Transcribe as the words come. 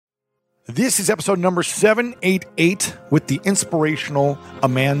This is episode number 788 with the inspirational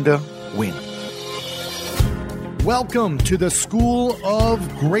Amanda Nguyen. Welcome to the School of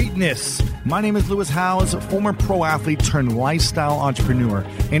Greatness. My name is Lewis Howes, former pro athlete turned lifestyle entrepreneur,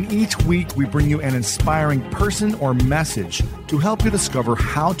 and each week we bring you an inspiring person or message to help you discover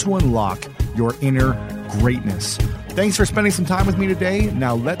how to unlock your inner greatness. Thanks for spending some time with me today.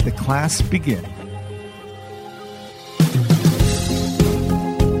 Now let the class begin.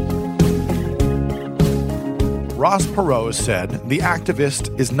 Ross Perot said, "The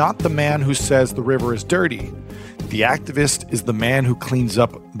activist is not the man who says the river is dirty. The activist is the man who cleans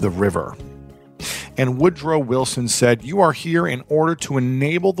up the river." And Woodrow Wilson said, "You are here in order to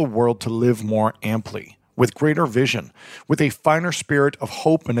enable the world to live more amply, with greater vision, with a finer spirit of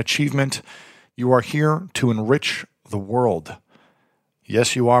hope and achievement. You are here to enrich the world."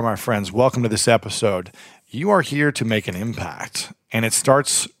 Yes, you are, my friends. Welcome to this episode. You are here to make an impact, and it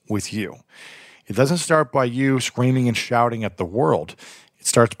starts with you. It doesn't start by you screaming and shouting at the world. It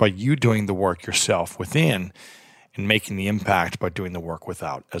starts by you doing the work yourself within and making the impact by doing the work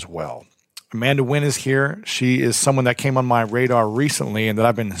without as well. Amanda Nguyen is here. She is someone that came on my radar recently and that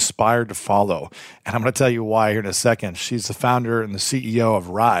I've been inspired to follow. And I'm going to tell you why here in a second. She's the founder and the CEO of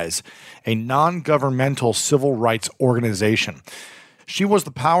RISE, a non-governmental civil rights organization. She was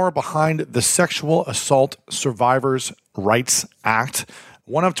the power behind the Sexual Assault Survivors' Rights Act,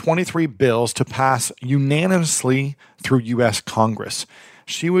 one of 23 bills to pass unanimously through U.S. Congress.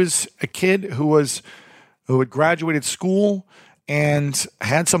 She was a kid who had graduated school and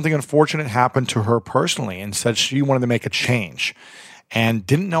had something unfortunate happen to her personally and said she wanted to make a change and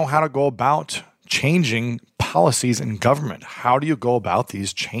didn't know how to go about changing policies in government. How do you go about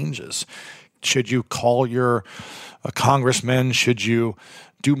these changes? Should you call your congressman? Should you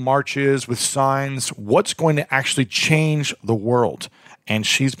do marches with signs? What's going to actually change the world? And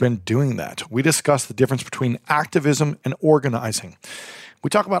she's been doing that. We discuss the difference between activism and organizing. We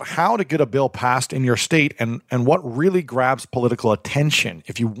talk about how to get a bill passed in your state and what really grabs political attention.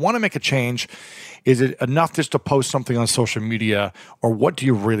 If you want to make a change, is it enough just to post something on social media, or what do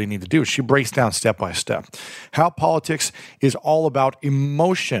you really need to do? She breaks down step by step how politics is all about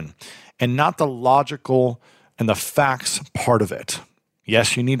emotion and not the logical and the facts part of it.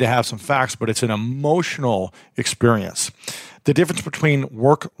 Yes, you need to have some facts, but it's an emotional experience. The difference between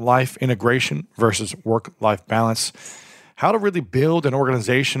work-life integration versus work-life balance, how to really build an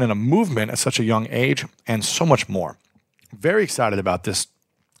organization and a movement at such a young age, and so much more. Very excited about this.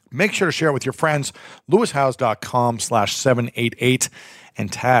 Make sure to share it with your friends, lewishowes.com/788,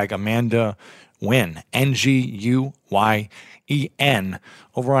 and tag Amanda Nguyen, Nguyen,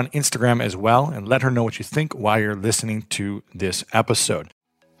 over on Instagram as well, and let her know what you think while you're listening to this episode.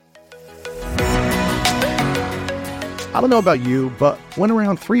 I don't know about you, but when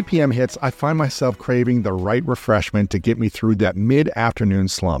around 3 p.m. hits, I find myself craving the right refreshment to get me through that mid-afternoon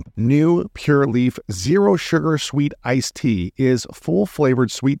slump. New Pure Leaf Zero Sugar Sweet Iced Tea is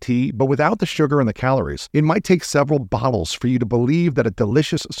full-flavored sweet tea, but without the sugar and the calories. It might take several bottles for you to believe that a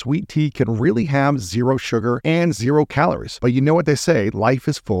delicious sweet tea can really have zero sugar and 0 calories. But you know what they say, life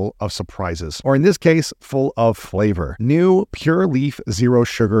is full of surprises. Or in this case, full of flavor. New Pure Leaf Zero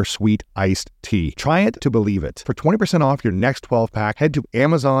Sugar Sweet Iced Tea. Try it to believe it. For 20% off your next 12-pack, head to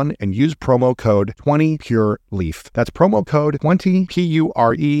Amazon and use promo code 20PureLeaf. That's promo code 20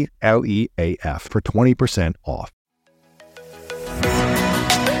 PURELEAF for 20% off.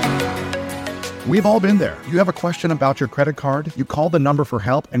 We've all been there. You have a question about your credit card, you call the number for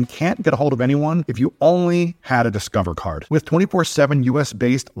help and can't get a hold of anyone if you only had a Discover card. With 24/7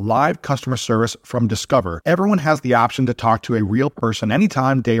 US-based live customer service from Discover, everyone has the option to talk to a real person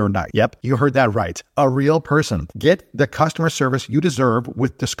anytime, day or night. Yep, you heard that right. A real person. Get the customer service you deserve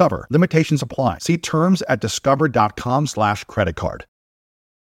with Discover. Limitations apply. See terms at discover.com/creditcard.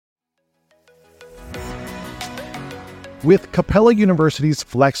 With Capella University's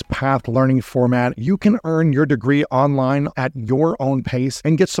FlexPath learning format, you can earn your degree online at your own pace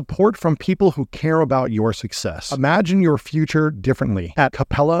and get support from people who care about your success. Imagine your future differently at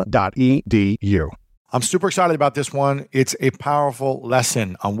capella.edu. I'm super excited about this one. It's a powerful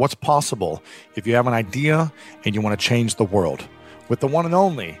lesson on what's possible if you have an idea and you want to change the world. With the one and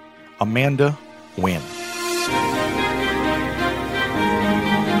only Amanda Nguyen.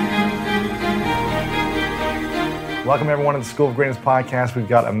 Welcome, everyone, to the School of Greatness podcast. We've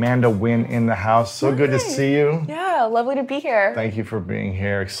got Amanda Nguyen in the house. So good to see you. Yeah, lovely to be here. Thank you for being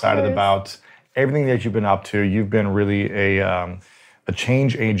here. Excited about everything that you've been up to. You've been really a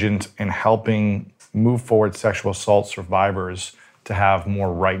change agent in helping move forward sexual assault survivors to have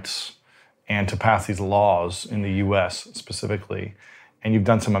more rights and to pass these laws in the U.S. specifically. and you've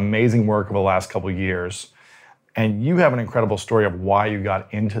done some amazing work over the last couple of years. And you have an incredible story of why you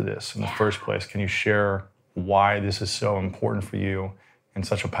got into this in the first place. Can you share why this is so important for you and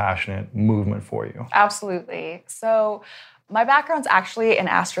such a passionate movement for you? Absolutely. So my background's actually in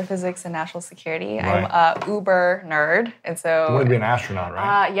astrophysics and national security. Right. I'm a uber nerd. And so You want to be an astronaut,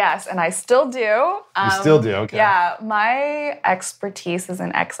 right? yes, and I still do. You still do, okay. Yeah, my expertise is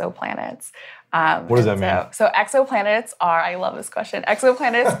in exoplanets. What does that mean? So exoplanets are, I love this question,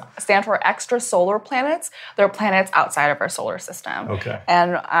 exoplanets stand for extrasolar planets. They're planets outside of our solar system. Okay.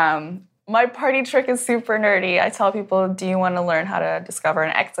 And my party trick is super nerdy. I tell people, do you want to learn how to discover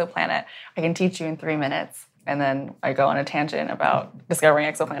an exoplanet? I can teach you in 3 minutes. And then I go on a tangent about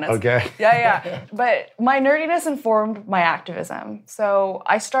discovering exoplanets. Okay. Yeah. But my nerdiness informed my activism. So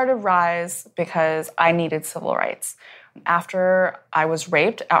I started Rise because I needed civil rights. After I was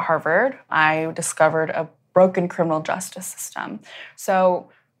raped at Harvard, I discovered a broken criminal justice system. So,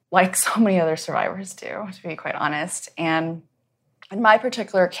 like so many other survivors do, to be quite honest. And in my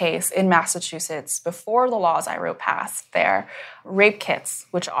particular case, in Massachusetts, before the laws I wrote passed there, rape kits,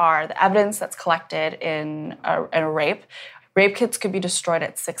 which are the evidence that's collected in a rape kits could be destroyed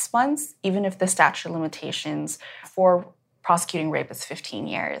at 6 months, even if the statute of limitations for prosecuting rape is 15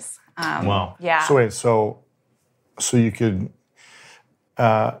 years. Wow. Yeah. So wait, so you could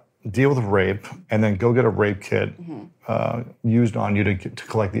deal with rape and then go get a rape kit used on you to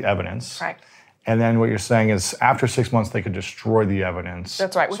collect the evidence. Correct. And then what you're saying is after 6 months, they could destroy the evidence.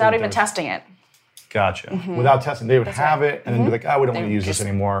 That's right, without even testing it. Gotcha. Without testing, they would have it and then be like, we don't want to use this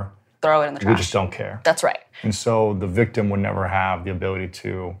anymore. Throw it in the trash. We just don't care. That's right. And so the victim would never have the ability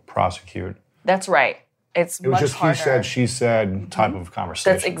to prosecute. That's right. It was just harder. he said, she said type of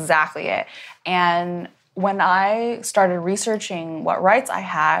conversation. That's exactly it. And when I started researching what rights I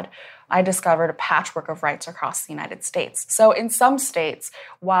had, I discovered a patchwork of rights across the United States. So in some states,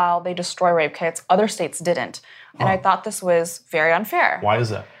 while they destroy rape kits, other states didn't. And I thought this was very unfair. Why is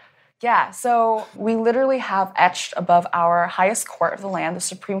that? Yeah, so we literally have etched above our highest court of the land, the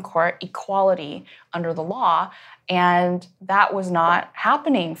Supreme Court, equality under the law. And that was not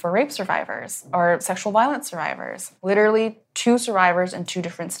happening for rape survivors or sexual violence survivors. Literally 2 survivors in 2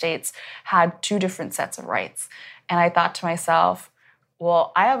 different states had 2 different sets of rights. And I thought to myself,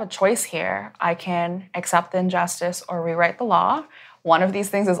 well, I have a choice here. I can accept the injustice or rewrite the law. One of these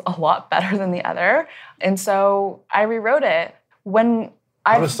things is a lot better than the other. And so I rewrote it.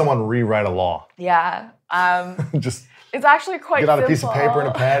 How does someone rewrite a law? Yeah. Just it's actually quite simple. Get out a piece of paper and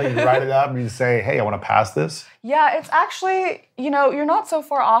a pen and you write it up and you say, hey, I want to pass this? Yeah, it's actually, you're not so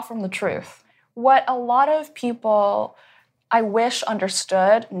far off from the truth. What a lot of people, I wish,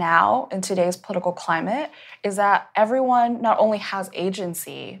 understood now in today's political climate is that everyone not only has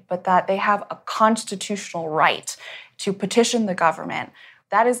agency, but that they have a constitutional right to petition the government.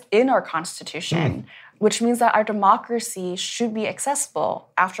 That is in our Constitution, which means that our democracy should be accessible.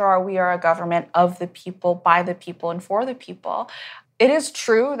 After all, we are a government of the people, by the people, and for the people. It is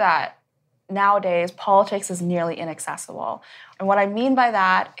true that nowadays politics is nearly inaccessible. And what I mean by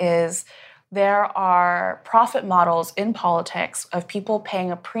that is there are profit models in politics of people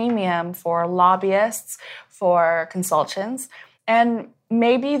paying a premium for lobbyists, for consultants, and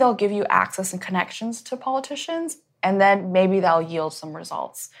maybe they'll give you access and connections to politicians, and then maybe they'll yield some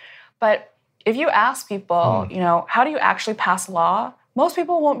results. But if you ask people, how do you actually pass a law? Most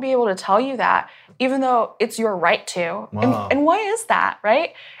people won't be able to tell you that, even though it's your right to. Wow. And why is that,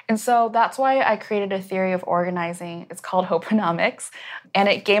 right? And so that's why I created a theory of organizing. It's called Hopenomics, and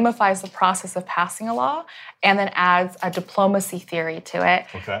it gamifies the process of passing a law and then adds a diplomacy theory to it.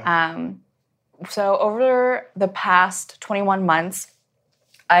 Okay. So over the past 21 months,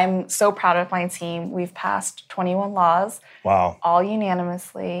 I'm so proud of my team. We've passed 21 laws, wow, all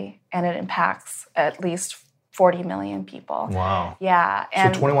unanimously, and it impacts at least 40 million people. Wow. Yeah.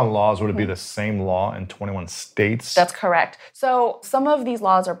 And so 21 laws, would it be the same law in 21 states? That's correct. So some of these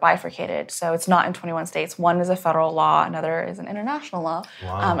laws are bifurcated. So it's not in 21 states. One is a federal law, another is an international law,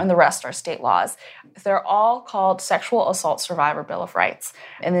 and the rest are state laws. They're all called Sexual Assault Survivor Bill of Rights.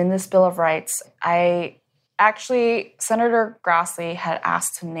 And in this Bill of Rights, Actually, Senator Grassley had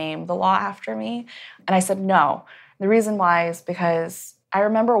asked to name the law after me, and I said no. The reason why is because I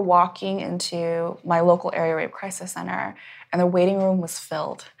remember walking into my local area rape crisis center, and the waiting room was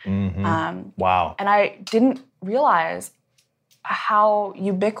filled. Wow. And I didn't realize how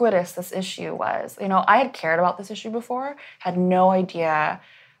ubiquitous this issue was. I had cared about this issue before, had no idea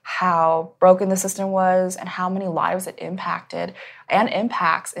how broken the system was and how many lives it impacted and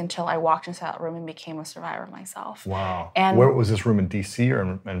impacts until I walked into that room and became a survivor myself. Wow. And where was this room, in D.C. or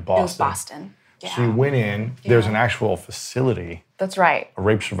in Boston? It was Boston. Yeah. So you went in, there's an actual facility That's right. A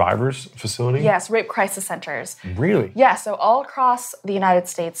rape survivors facility? Yes, rape crisis centers. Really? Yeah, so all across the United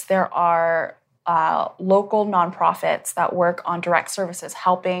States, there are local nonprofits that work on direct services,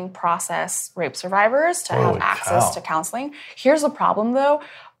 helping process rape survivors to have access to counseling. Here's the problem, though.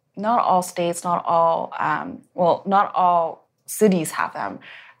 Not all states, not all cities have them.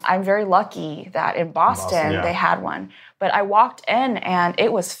 I'm very lucky that in Boston, they had one. But I walked in and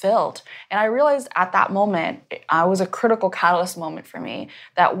it was filled. And I realized at that moment, it was a critical catalyst moment for me,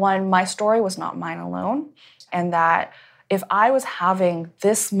 that one, my story was not mine alone, and that if I was having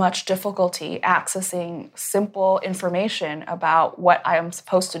this much difficulty accessing simple information about what I am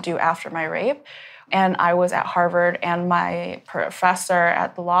supposed to do after my rape, and I was at Harvard and my professor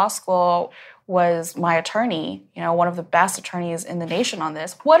at the law school was my attorney, one of the best attorneys in the nation on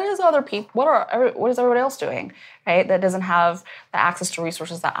this. What is everybody else doing, right? That doesn't have the access to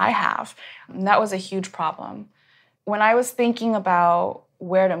resources that I have. And that was a huge problem. When I was thinking about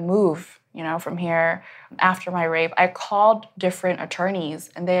where to move, from here after my rape, I called different attorneys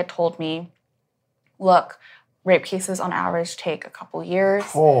and they had told me, look, rape cases on average take a couple years.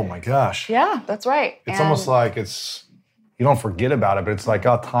 Oh my gosh. Yeah, that's right. It's almost like you don't forget about it, but it's like,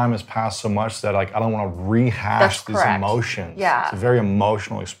 time has passed so much that I don't want to rehash these emotions. Yeah. It's a very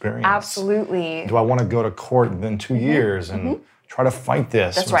emotional experience. Absolutely. Do I want to go to court within 2 years and try to fight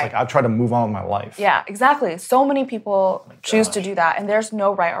this? That's right. I've tried to move on with my life. Yeah, exactly. So many people choose to do that, and there's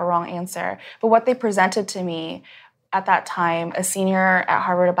no right or wrong answer. But what they presented to me at that time, a senior at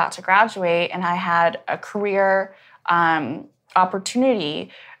Harvard about to graduate, and I had a career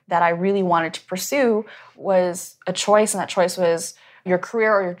opportunity that I really wanted to pursue, was a choice, and that choice was your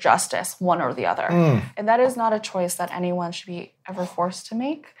career or your justice, one or the other. And that is not a choice that anyone should be ever forced to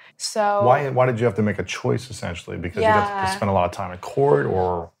make. So why did you have to make a choice, essentially? Because you got to spend a lot of time in court,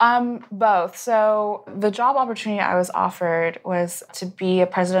 or? Both. So the job opportunity I was offered was to be a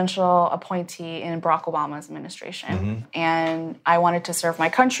presidential appointee in Barack Obama's administration. And I wanted to serve my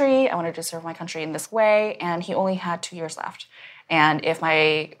country. I wanted to serve my country in this way. And he only had 2 years left. And if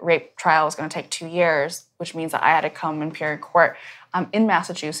my rape trial was going to take 2 years, which means that I had to come and appear in court in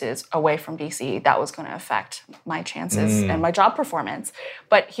Massachusetts, away from D.C., that was going to affect my chances and my job performance.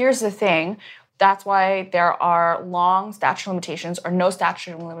 But here's the thing. That's why there are long statute of limitations or no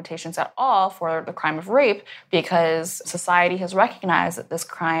statute of limitations at all for the crime of rape, because society has recognized that this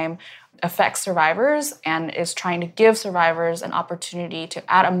crime affects survivors and is trying to give survivors an opportunity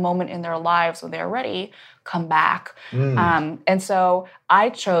to, at a moment in their lives when they're ready, come back. And so I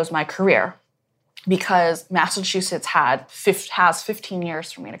chose my career because Massachusetts has 15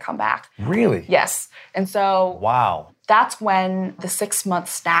 years for me to come back. Really? Yes. And so wow. That's when the 6-month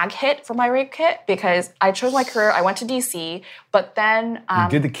snag hit for my rape kit, because I chose my career, I went to DC, but then... you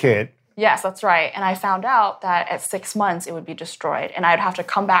did the kit. Yes, that's right. And I found out that at 6 months it would be destroyed, and I'd have to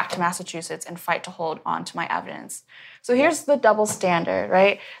come back to Massachusetts and fight to hold on to my evidence. So here's the double standard,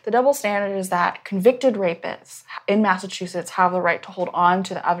 right? The double standard is that convicted rapists in Massachusetts have the right to hold on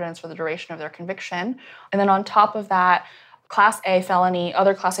to the evidence for the duration of their conviction. And then on top of that,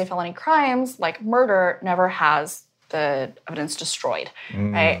 other Class A felony crimes like murder never has the evidence destroyed,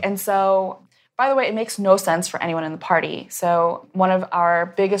 right? And so, by the way, it makes no sense for anyone in the party. So one of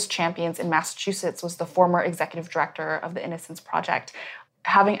our biggest champions in Massachusetts was the former executive director of the Innocence Project.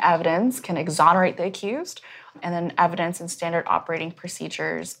 Having evidence can exonerate the accused, and then evidence and standard operating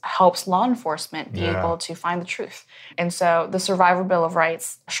procedures helps law enforcement be able to find the truth. And so the Survivor Bill of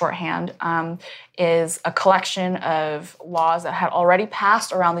Rights, shorthand, is a collection of laws that had already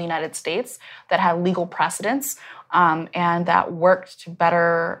passed around the United States that had legal precedents and that worked to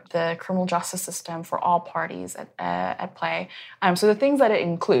better the criminal justice system for all parties at play. So the things that it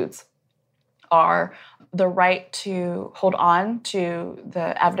includes are the right to hold on to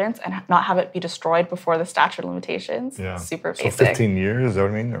the evidence and not have it be destroyed before the statute of limitations. Yeah. Super basic. So 15 years, is that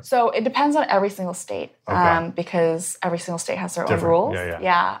what I mean? So it depends on every single state, because every single state has their own rules.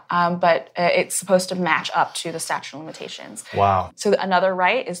 But it's supposed to match up to the statute of limitations. Wow. So another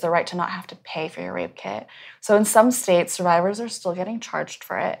right is the right to not have to pay for your rape kit. So in some states, survivors are still getting charged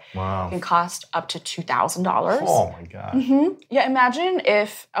for it. Wow. It can cost up to $2,000. Oh my God. Yeah, imagine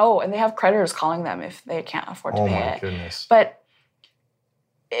if, and they have creditors calling them if they can't afford to pay it. Oh my goodness. But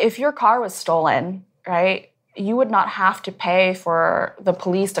if your car was stolen, right, you would not have to pay for the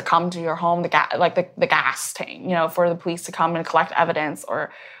police to come to your home, the gas tank, for the police to come and collect evidence.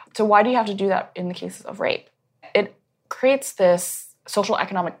 So why do you have to do that in the cases of rape? It creates this social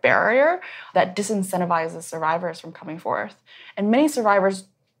economic barrier that disincentivizes survivors from coming forth. And many survivors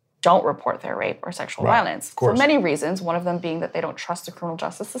don't report their rape or sexual violence for many reasons. One of them being that they don't trust the criminal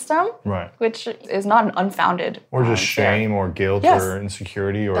justice system, which is not an unfounded or just shame or guilt or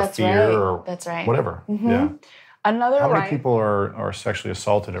insecurity or fear or whatever. Yeah. How many people are sexually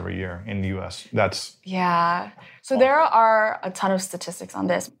assaulted every year in the U.S.? So there are a ton of statistics on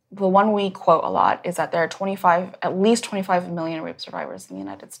this. The one we quote a lot is that there are at least 25 million rape survivors in the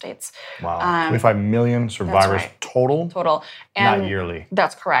United States. Wow. 25 million survivors total? Total. And not yearly.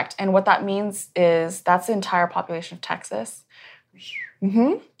 That's correct. And what that means is that's the entire population of Texas.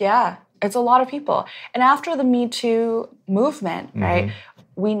 Yeah. It's a lot of people. And after the Me Too movement, right,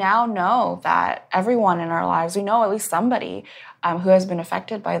 we now know that everyone in our lives, we know at least somebody who has been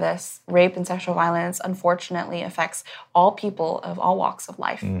affected by this. Rape and sexual violence, unfortunately, affects all people of all walks of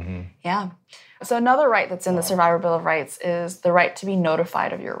life. Yeah. So another right that's in the Survivor Bill of Rights is the right to be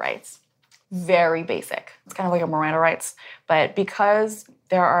notified of your rights. Very basic. It's kind of like a Miranda rights. But because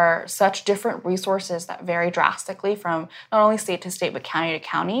there are such different resources that vary drastically from not only state to state, but county to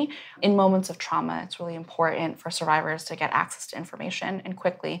county, in moments of trauma, it's really important for survivors to get access to information and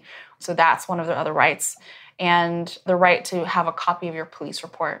quickly. So that's one of the other rights. And the right to have a copy of your police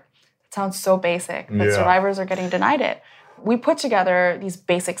report. It sounds so basic, but survivors are getting denied it. We put together these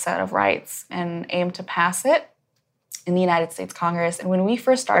basic set of rights and aim to pass it in the United States Congress. And when we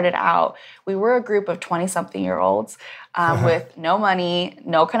first started out, we were a group of 20-something-year-olds with no money,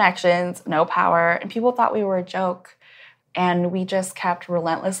 no connections, no power, and people thought we were a joke. And we just kept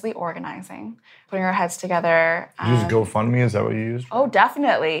relentlessly organizing, putting our heads together. You use GoFundMe? Is that what you used? Oh,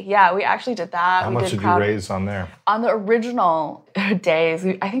 definitely. Yeah, we actually did that. How much did you raise on there? On the original days,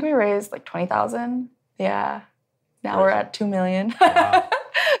 I think we raised like $20,000. Yeah. Now we're at $2 million. Wow.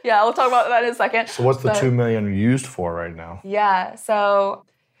 Yeah, we'll talk about that in a second. So what's the $2 million used for right now? Yeah, so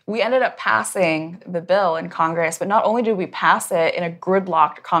we ended up passing the bill in Congress, but not only did we pass it in a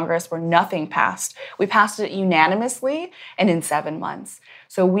gridlocked Congress where nothing passed, we passed it unanimously and in 7 months.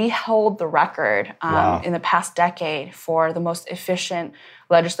 So we hold the record in the past decade for the most efficient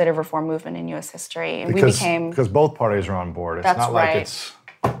legislative reform movement in U.S. history. And because both parties are on board. It's not like it's...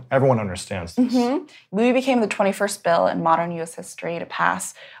 Everyone understands this. We became the 21st bill in modern U.S. history to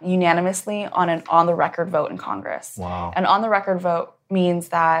pass unanimously on an on-the-record vote in Congress. Wow. An on-the-record vote means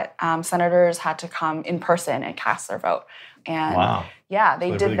that senators had to come in person and cast their vote. And yeah,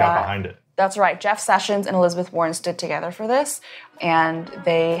 they did really that. Got behind it. That's right. Jeff Sessions and Elizabeth Warren stood together for this, and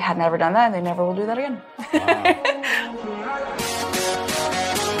they had never done that, and they never will do that again. Wow.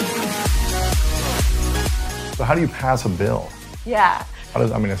 So how do you pass a bill? Yeah.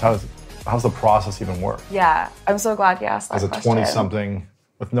 How's the process even work? Yeah, I'm so glad you asked that question. As a 20-something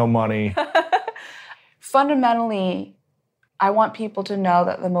with no money. Fundamentally, I want people to know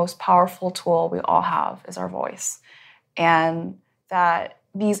that the most powerful tool we all have is our voice. And that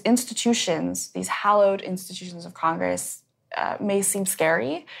these institutions, these hallowed institutions of Congress, may seem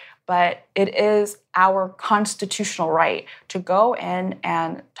scary, but it is our constitutional right to go in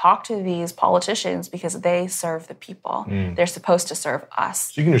and talk to these politicians because they serve the people. They're supposed to serve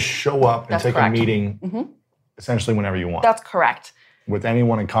us. So you can just show up and take a meeting essentially whenever you want. That's correct. With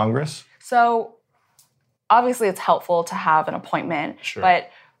anyone in Congress? So obviously it's helpful to have an appointment, but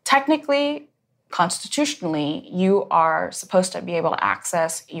technically, constitutionally, you are supposed to be able to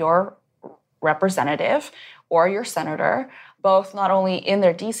access your representative or your senator, both not only in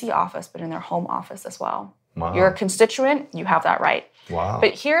their DC office, but in their home office as well. Wow. You're a constituent, you have that right. Wow.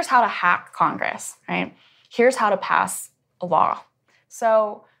 But here's how to hack Congress, right? Here's how to pass a law.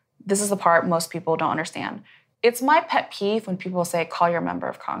 So this is the part most people don't understand. It's my pet peeve when people say, call your member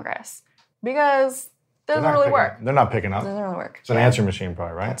of Congress, because it doesn't really work. They're not picking up. It doesn't really work. It's an answering machine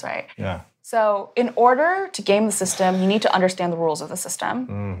probably, right? That's right. Yeah. So in order to game the system, you need to understand the rules of the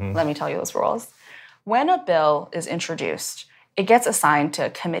system. Let me tell you those rules. When a bill is introduced, it gets assigned to a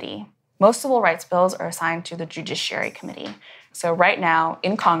committee. Most civil rights bills are assigned to the Judiciary Committee. So right now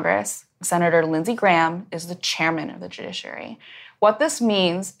in Congress, Senator Lindsey Graham is the chairman of the Judiciary. What this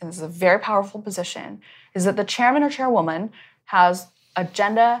means, and this is a very powerful position, is that the chairman or chairwoman has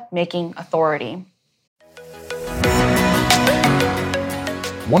agenda-making authority.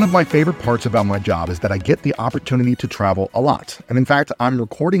 One of my favorite parts about my job is that I get the opportunity to travel a lot. And in fact, I'm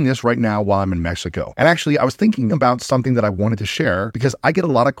recording this right now while I'm in Mexico. And actually, I was thinking about something that I wanted to share because I get a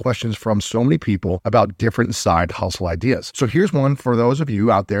lot of questions from so many people about different side hustle ideas. So here's one for those of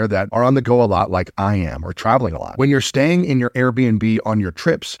you out there that are on the go a lot like I am or traveling a lot. When you're staying in your Airbnb on your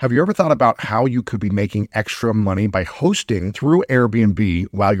trips, have you ever thought about how you could be making extra money by hosting through Airbnb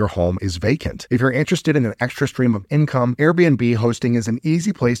while your home is vacant? If you're interested in an extra stream of income, Airbnb hosting is an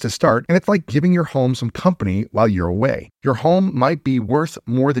easy place to start, and it's like giving your home some company while you're away. Your home might be worth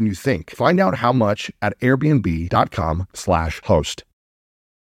more than you think. Find out how much at airbnb.com/host.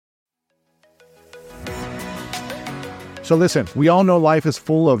 So listen, we all know life is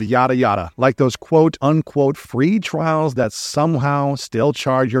full of yada yada, like those quote unquote free trials that somehow still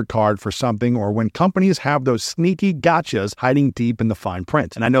charge your card for something, or when companies have those sneaky gotchas hiding deep in the fine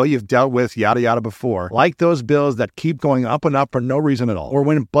print. And I know you've dealt with yada yada before, like those bills that keep going up and up for no reason at all, or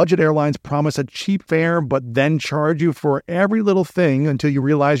when budget airlines promise a cheap fare but then charge you for every little thing until you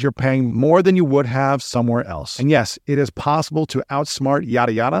realize you're paying more than you would have somewhere else. And yes, it is possible to outsmart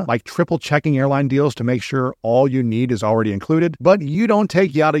yada yada, like triple checking airline deals to make sure all you need is already included, but you don't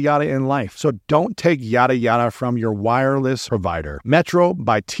take yada yada in life. So don't take yada yada from your wireless provider. Metro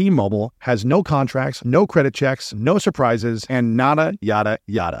by T-Mobile has no contracts, no credit checks, no surprises, and nada yada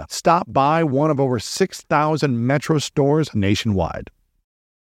yada. Stop by one of over 6,000 Metro stores nationwide.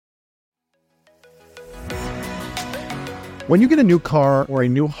 When you get a new car or a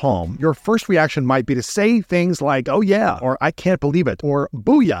new home, your first reaction might be to say things like, oh yeah, or I can't believe it, or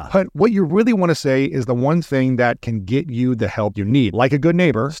booyah. But what you really want to say is the one thing that can get you the help you need. Like a good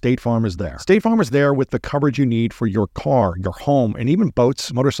neighbor, State Farm is there. State Farm is there with the coverage you need for your car, your home, and even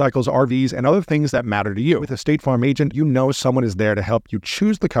boats, motorcycles, RVs, and other things that matter to you. With a State Farm agent, you know someone is there to help you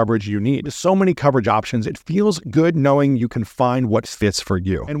choose the coverage you need. With so many coverage options, it feels good knowing you can find what fits for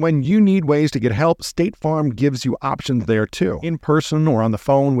you. And when you need ways to get help, State Farm gives you options there too. In person or on the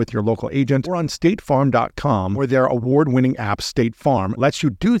phone with your local agent or on statefarm.com, where their award-winning app State Farm lets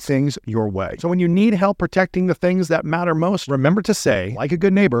you do things your way. So when you need help protecting the things that matter most, remember to say, like a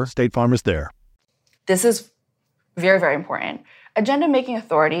good neighbor, State Farm is there. This is very, very important. Agenda-making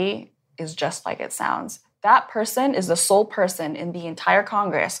authority is just like it sounds. That person is the sole person in the entire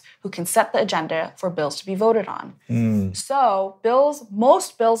Congress who can set the agenda for bills to be voted on. So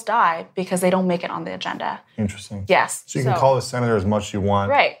most bills die because they don't make it on the agenda. Interesting. Yes. So you can call the senator as much as you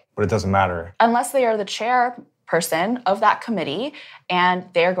want, right, but it doesn't matter. Unless they are the chairperson of that committee and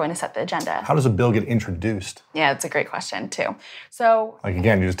they're going to set the agenda. How does a bill get introduced? Yeah, it's a great question too. So, like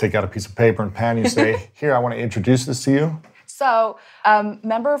again, you just take out a piece of paper and pen, you say, here, I want to introduce this to you. So,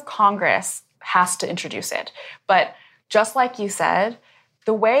 member of Congress has to introduce it. But just like you said,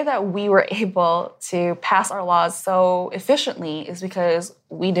 the way that we were able to pass our laws so efficiently is because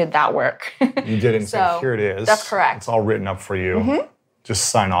we did that work. You did it and said, here it is. That's correct. It's all written up for you. Just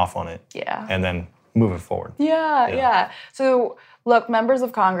sign off on it. Yeah. And then move it forward. Yeah. So, look, members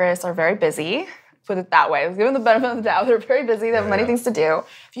of Congress are very busy. Put it that way. Given the benefit of the doubt, they're very busy. They have many things to do.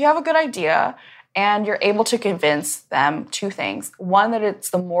 If you have a good idea, and you're able to convince them two things. One, that it's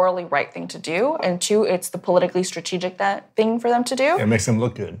the morally right thing to do, and two, it's the politically strategic thing for them to do. It makes them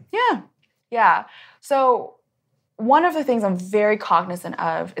look good. Yeah. So one of the things I'm very cognizant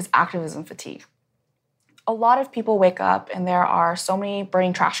of is activism fatigue. A lot of people wake up and there are so many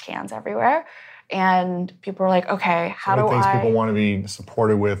burning trash cans everywhere, and people are like, okay, how do I... things people want to be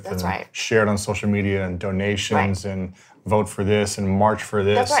supported with and shared on social media and donations and vote for this and march for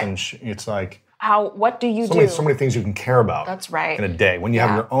this. And it's like... what do you do? So many things you can care about. That's right. In a day, when you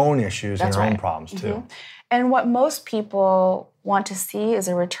have your own issues and your own problems too. And what most people want to see is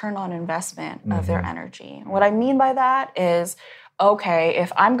a return on investment of their energy. What I mean by that is, okay,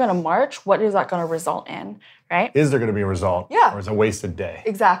 if I'm going to march, what is that going to result in, right? Is there going to be a result? Yeah. Or is it a wasted day?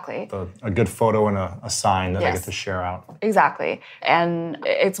 Exactly. A good photo and a sign that I get to share out. Exactly. And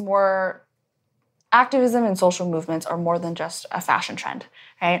it's more... Activism and social movements are more than just a fashion trend,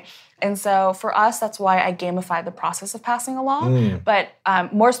 right? And so for us, that's why I gamify the process of passing a law. But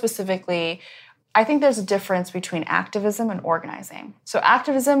more specifically, I think there's a difference between activism and organizing. So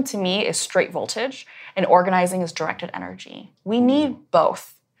activism, to me, is straight voltage, and organizing is directed energy. We need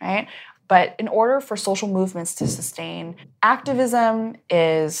both, right? But in order for social movements to sustain, activism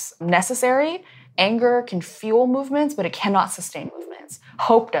is necessary. Anger can fuel movements, but it cannot sustain movements.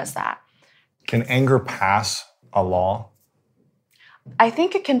 Hope does that. Can anger pass a law? I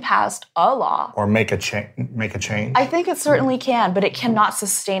think it can pass a law. Or make a change? I think it certainly can, but it cannot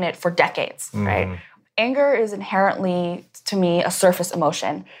sustain it for decades, right? Anger is inherently, to me, a surface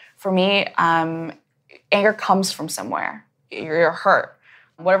emotion. For me, anger comes from somewhere. You're hurt.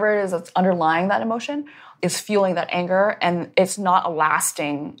 Whatever it is that's underlying that emotion is fueling that anger, and it's not a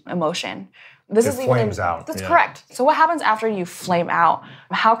lasting emotion. It flames out. That's correct. So what happens after you flame out?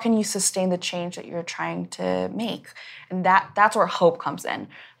 How can you sustain the change that you're trying to make? And that's where hope comes in.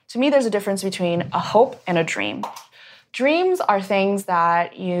 To me, there's a difference between a hope and a dream. Dreams are things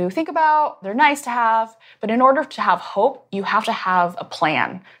that you think about, they're nice to have, but in order to have hope, you have to have a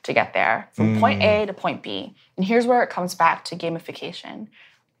plan to get there from point A to point B. And here's where it comes back to gamification.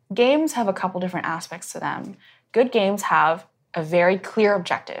 games have a couple different aspects to them. Good games have a very clear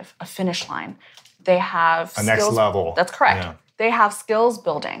objective, a finish line. They have a next level. That's correct. Yeah. They have skills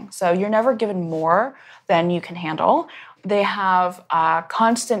building. So you're never given more than you can handle. They have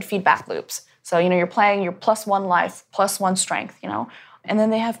constant feedback loops. So, you're playing your +1 life, +1 strength, And then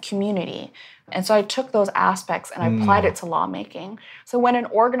they have community. And so I took those aspects and I applied it to lawmaking. So when an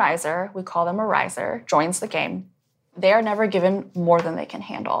organizer, we call them a riser, joins the game, they are never given more than they can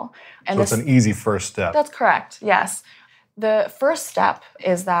handle. And so it's an easy first step. That's correct, yes. The first step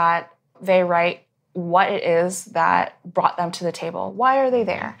is that they write what it is that brought them to the table. Why are they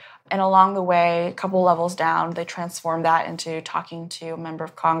there? And along the way, a couple levels down, they transform that into talking to a member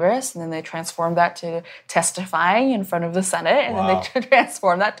of Congress, and then they transform that to testifying in front of the Senate, and then they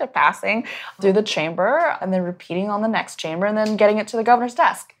transform that to passing through the chamber, and then repeating on the next chamber, and then getting it to the governor's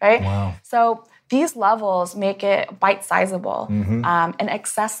desk, right? Wow. So these levels make it bite-sizable and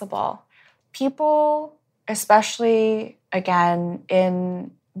accessible. People, especially, again,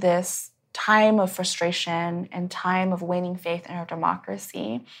 in this time of frustration and time of waning faith in our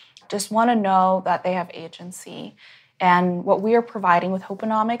democracy, just want to know that they have agency. And what we are providing with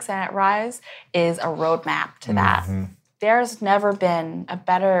Hopenomics and at Rise is a roadmap to that. There's never been a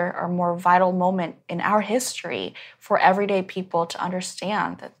better or more vital moment in our history for everyday people to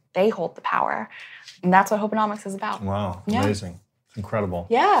understand that they hold the power. And that's what Hopenomics is about. Wow, amazing. It's incredible.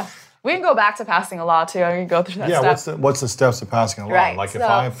 Yeah. We can go back to passing a law, too. I can go through that step. What's the steps to passing a law? Right, like, if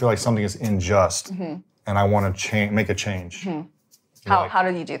I feel like something is unjust and I want to make a change. How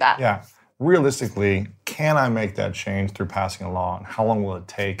do you do that? Yeah. Realistically, can I make that change through passing a law? And how long will it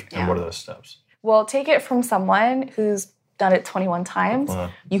take? And what are those steps? Well, take it from someone who's done it 21 times.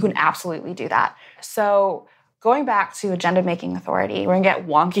 You can absolutely do that. So going back to agenda-making authority, we're going to get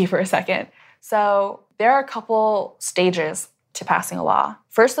wonky for a second. So there are a couple stages to passing a law.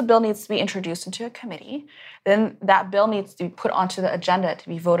 First, the bill needs to be introduced into a committee. Then that bill needs to be put onto the agenda to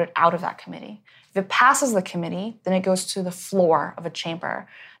be voted out of that committee. If it passes the committee, then it goes to the floor of a chamber.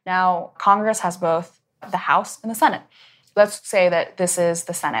 Now, Congress has both the House and the Senate. Let's say that this is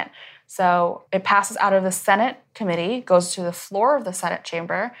the Senate. So it passes out of the Senate committee, goes to the floor of the Senate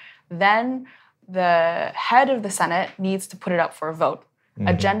chamber. Then the head of the Senate needs to put it up for a vote.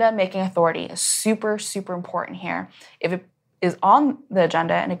 Agenda-making authority is super, super important here. If it is on the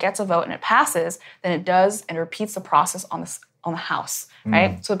agenda and it gets a vote and it passes, then it does and it repeats the process on the House,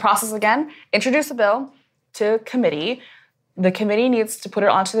 right? So the process again, introduce a bill to committee. The committee needs to put it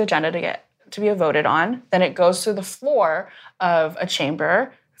onto the agenda to be voted on. Then it goes to the floor of a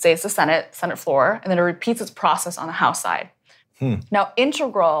chamber, say it's the Senate floor, and then it repeats its process on the House side. Now,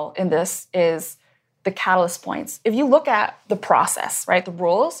 integral in this is the catalyst points. If you look at the process, right, the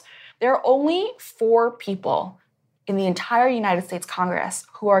rules, there are only 4 people in the entire United States Congress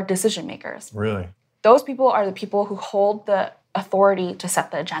who are decision makers. Really? Those people are the people who hold the authority to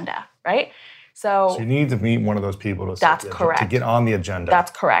set the agenda, right? So you need to meet one of those people to that's correct. To get on the agenda. That's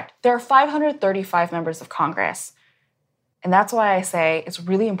correct. There are 535 members of Congress. And that's why I say it's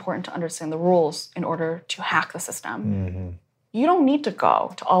really important to understand the rules in order to hack the system. You don't need to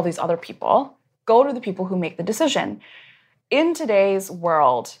go to all these other people. Go to the people who make the decision. In today's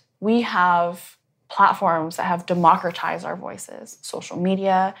world, we have platforms that have democratized our voices, social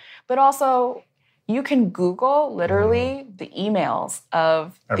media, but also you can Google literally the emails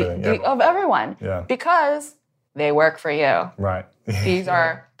of everyone because they work for you. Right. These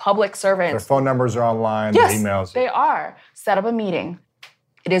are public servants. Their phone numbers are online, yes, their emails. They are. Set up a meeting.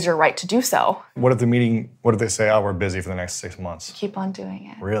 It is your right to do so. What if they say, we're busy for the next 6 months? Keep on doing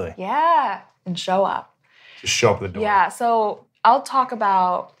it. Really? Yeah. And show up. Just show up at the door. Yeah. So I'll talk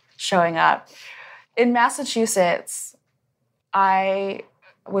about showing up. In Massachusetts, I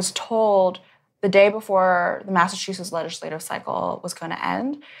was told the day before the Massachusetts legislative cycle was going to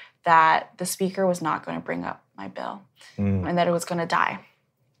end that the speaker was not going to bring up my bill and that it was going to die.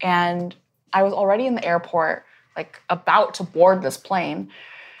 And I was already in the airport, about to board this plane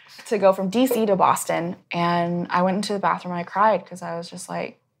to go from DC to Boston. And I went into the bathroom and I cried because I was just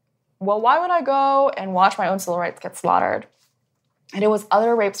like, well, why would I go and watch my own civil rights get slaughtered? And it was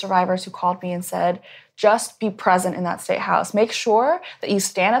other rape survivors who called me and said, just be present in that state house. Make sure that you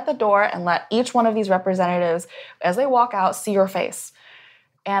stand at the door and let each one of these representatives, as they walk out, see your face.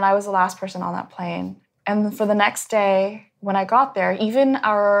 And I was the last person on that plane. And for the next day, when I got there, even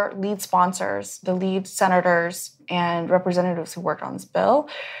our lead sponsors, the lead senators and representatives who worked on this bill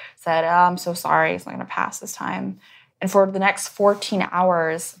said, I'm so sorry, it's not going to pass this time. And for the next 14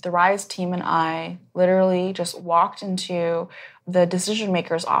 hours, the RISE team and I literally just walked into the decision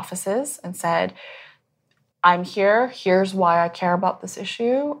makers' offices and said, I'm here. Here's why I care about this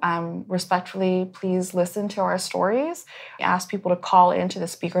issue. Respectfully, please listen to our stories. I asked people to call into the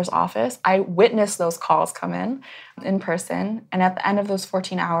speaker's office. I witnessed those calls come in person. And at the end of those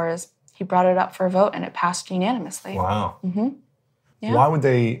 14 hours, he brought it up for a vote and it passed unanimously. Wow. Mm-hmm. Yeah. Why would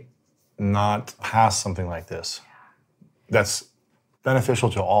they not pass something like this? That's beneficial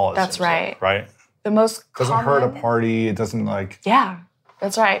to all. That's right. Right? The most doesn't hurt a party. It doesn't like... Yeah.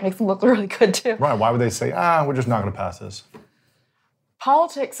 That's right. It makes them look really good, too. Right. Why would they say, we're just not going to pass this?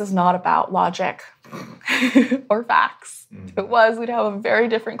 Politics is not about logic or facts. If it was, we'd have a very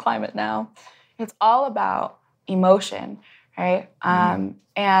different climate now. It's all about emotion, right?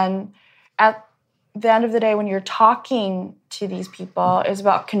 And at the end of the day, when you're talking to these people, it's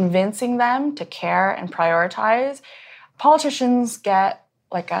about convincing them to care and prioritize. Politicians get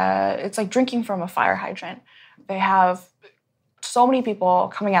it's like drinking from a fire hydrant. They have so many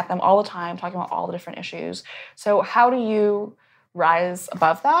people coming at them all the time, talking about all the different issues. So how do you rise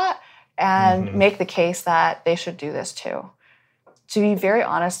above that and make the case that they should do this too? To be very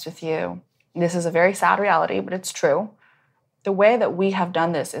honest with you, this is a very sad reality, but it's true. The way that we have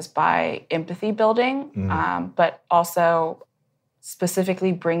done this is by empathy building, but also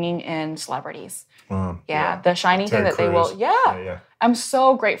specifically bringing in celebrities. The shiny Terry thing that Crews. they will. Yeah. I'm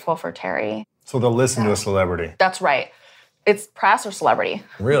so grateful for Terry. So they'll listen to a celebrity. That's right. It's press or celebrity.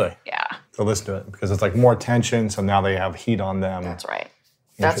 Really? Yeah. They'll listen to it because it's like more attention, so now they have heat on them. That's right.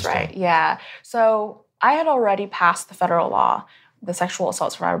 That's right. Yeah. So I had already passed the federal law, the Sexual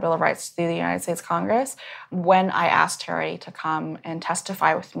Assault Survivor Bill of Rights, through the United States Congress when I asked Terry to come and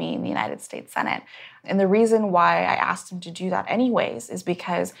testify with me in the United States Senate. And the reason why I asked him to do that anyways is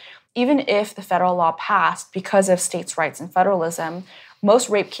because even if the federal law passed, because of states' rights and federalism, most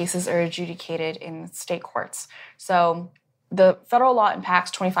rape cases are adjudicated in state courts. So the federal law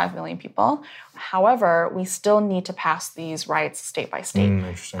impacts 25 million people. However, we still need to pass these rights state by state.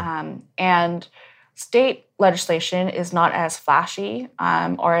 Interesting. And state legislation is not as flashy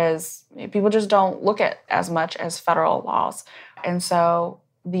or as people just don't look at as much as federal laws. And so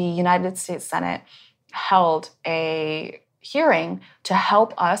the United States Senate held a hearing to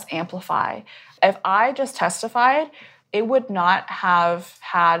help us amplify. If I just testified, it would not have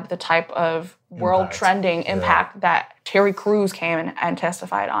had the type of world trending impact that Terry Crews came and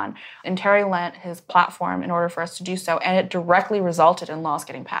testified on. And Terry lent his platform in order for us to do so, and it directly resulted in laws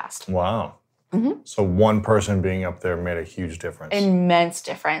getting passed. Wow. So one person being up there made a huge difference. Immense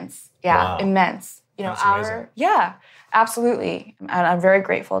difference. Yeah, immense. That's amazing. Yeah, absolutely. And I'm very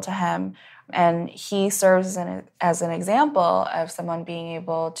grateful to him. And he serves as an example of someone being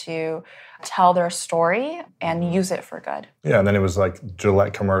able to tell their story and use it for good. Yeah, and then it was like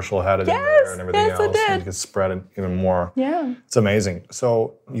Gillette commercial had it in there and everything else. It did. And you could spread it even more. Yeah. It's amazing.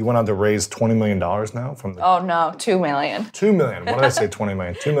 So you went on to raise $20 million now from the... Oh, no, $2 million. $2 million. What did I say, $20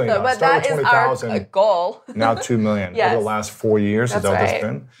 million? $2 million. So, but that is our goal. Now $2 million. Over the last 4 years, that's has that right.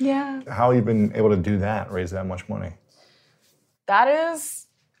 been? Yeah. How have you been able to do that, raise that much money? That is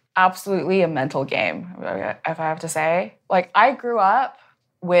absolutely a mental game, if I have to say. Like, I grew up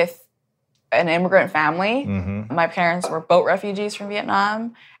with an immigrant family. My parents were boat refugees from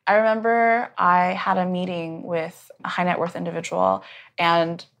Vietnam. I remember I had a meeting with a high net worth individual,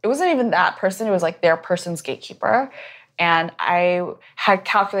 and it wasn't even that person, it was like their person's gatekeeper. And I had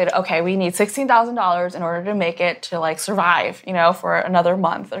calculated, okay, we need $16,000 in order to make it to like survive, for another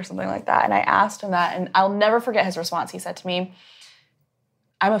month or something like that. And I asked him that, and I'll never forget his response. He said to me,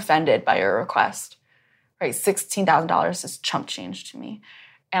 "I'm offended by your request. Right, $16,000 is chump change to me."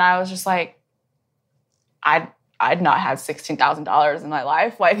 And I was just like, I'd not had $16,000 in my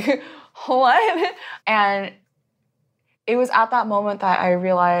life. Like, what? And it was at that moment that I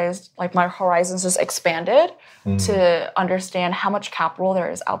realized, like, my horizons just expanded to understand how much capital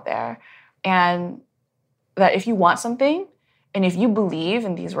there is out there. And that if you want something, and if you believe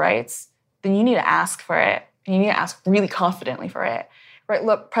in these rights, then you need to ask for it. And you need to ask really confidently for it. Right,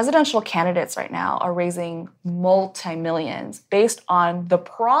 look, presidential candidates right now are raising multi-millions based on the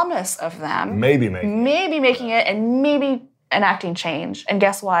promise of them. Maybe making it and maybe enacting change. And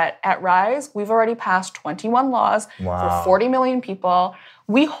guess what? At Rise, we've already passed 21 laws for 40 million people.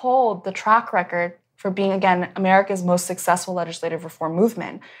 We hold the track record for being, again, America's most successful legislative reform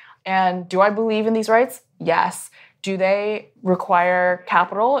movement. And do I believe in these rights? Yes. Do they require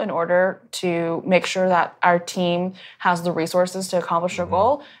capital in order to make sure that our team has the resources to accomplish their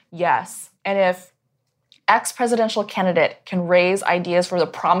goal? Yes. And if X presidential candidate can raise ideas for the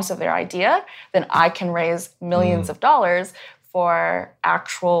promise of their idea, then I can raise millions of dollars for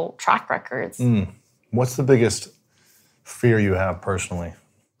actual track records. What's the biggest fear you have personally?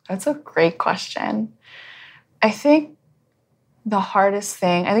 That's a great question. I think the hardest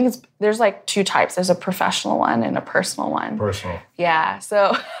thing, there's like two types. There's a professional one and a personal one. Personal. Yeah,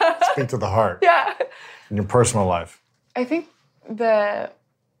 so. Speak to the heart. Yeah. In your personal life. I think the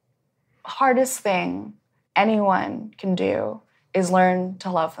hardest thing anyone can do is learn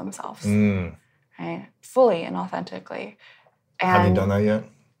to love themselves. Right? Fully and authentically. And have you done that yet?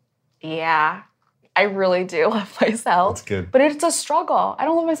 Yeah. I really do love myself. That's good. But it's a struggle. I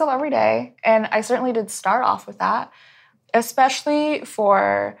don't love myself every day. And I certainly did start off with that, especially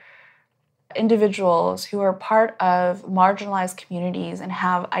for individuals who are part of marginalized communities and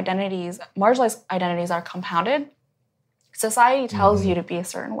have identities. Marginalized identities are compounded. Society tells you to be a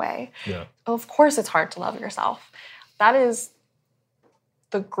certain way. Yeah. Of course it's hard to love yourself. That is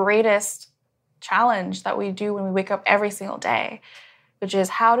the greatest challenge that we do when we wake up every single day, which is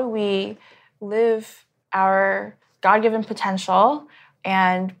how do we live our God-given potential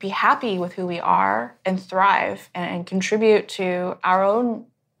and be happy with who we are and thrive and contribute to our own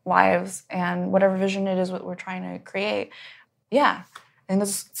lives and whatever vision it is what we're trying to create. Yeah. And this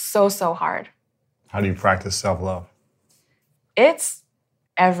is so hard. How do you practice self-love? It's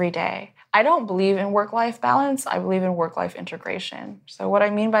every day. I don't believe in work-life balance. I believe in work-life integration. So what I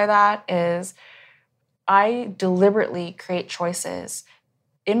mean by that is I deliberately create choices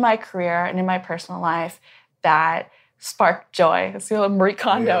in my career and in my personal life that spark joy. It's Marie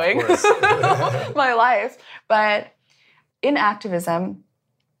Kondoing my life. But in activism,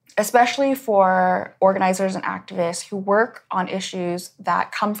 especially for organizers and activists who work on issues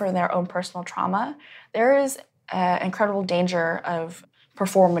that come from their own personal trauma, there is incredible danger of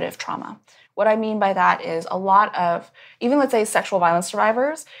performative trauma. What I mean by that is a lot of, even let's say sexual violence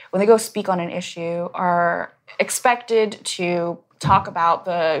survivors, when they go speak on an issue, are expected to talk about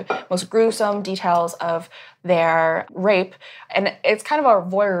the most gruesome details of their rape. And it's kind of a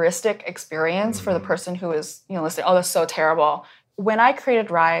voyeuristic experience for the person who is, listening, oh, that's so terrible. When I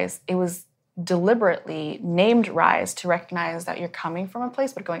created Rise, it was deliberately named Rise to recognize that you're coming from a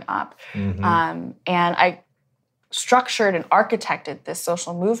place but going up. And I structured and architected this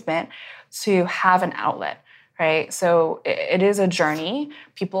social movement to have an outlet, right? So it is a journey.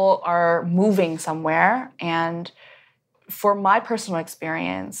 People are moving somewhere. And for my personal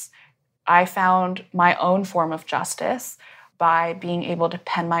experience, I found my own form of justice by being able to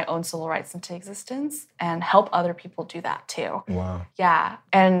pen my own civil rights into existence and help other people do that too. Wow. Yeah.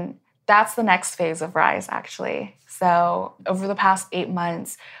 And that's the next phase of Rise, actually. So over the past 8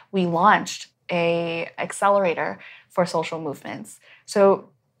 months, we launched an accelerator for social movements. So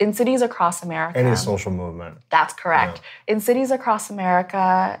in cities across America... Any social movement. That's correct. Yeah. In cities across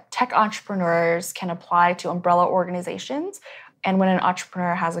America, tech entrepreneurs can apply to umbrella organizations. And when an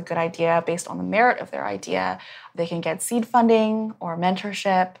entrepreneur has a good idea based on the merit of their idea, they can get seed funding or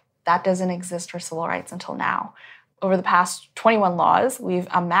mentorship. That doesn't exist for civil rights until now. Over the past 21 laws, we've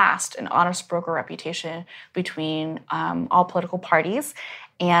amassed an honest broker reputation between all political parties.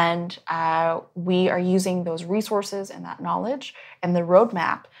 And we are using those resources and that knowledge and the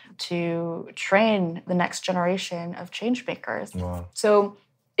roadmap to train the next generation of change makers. Wow. So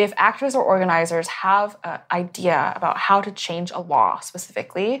if activists or organizers have an idea about how to change a law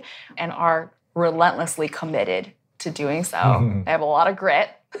specifically and are relentlessly committed to doing so, they have a lot of grit,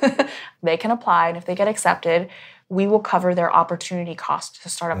 they can apply. And if they get accepted, we will cover their opportunity cost to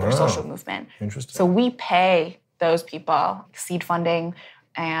start up their social movement. Interesting. So we pay those people seed funding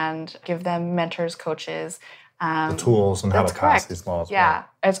and give them mentors, coaches. The tools and how to pass these laws. Yeah.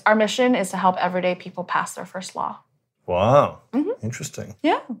 Our mission is to help everyday people pass their first law. Wow. Interesting.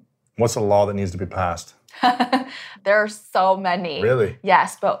 Yeah. What's a law that needs to be passed? There are so many. Really?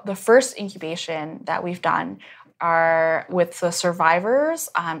 Yes, but the first incubation that we've done are with the survivors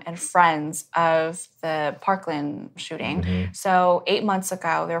and friends of the Parkland shooting. So 8 months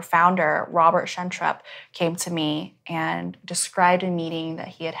ago, their founder, Robert Shentrup, came to me and described a meeting that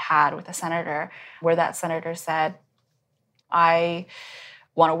he had had with a senator where that senator said, I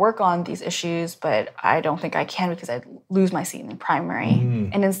want to work on these issues, but I don't think I can because I'd lose my seat in the primary.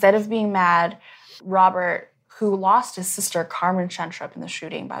 And instead of being mad, Robert, who lost his sister, Carmen Shentrup, in the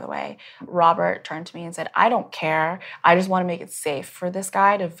shooting, by the way, Robert turned to me and said, I don't care. I just want to make it safe for this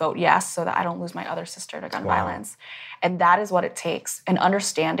guy to vote yes so that I don't lose my other sister to gun violence. And that is what it takes, an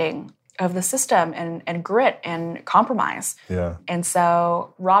understanding of the system and grit and compromise. Yeah. And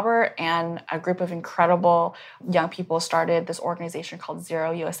so Robert and a group of incredible young people started this organization called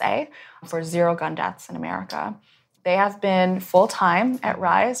Zero USA for zero gun deaths in America. They have been full-time at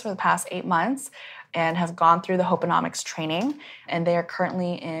Rise for the past 8 months and have gone through the Hopenomics training. And they are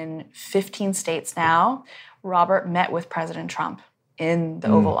currently in 15 states now. Robert met with President Trump in the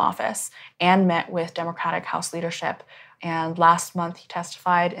Oval Office and met with Democratic House leadership. And last month, he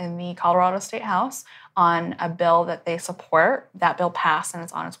testified in the Colorado State House on a bill that they support. That bill passed, and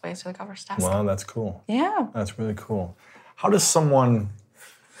it's on its way to the governor's desk. Wow, that's cool. Yeah. That's really cool. How does someone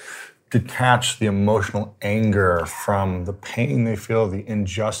detach the emotional anger from the pain they feel, the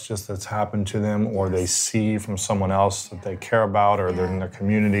injustice that's happened to them, or they see from someone else that they care about, or they're in their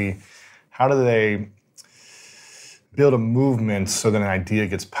community? How do they build a movement so that an idea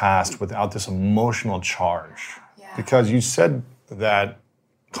gets passed without this emotional charge? Yeah. Because you said that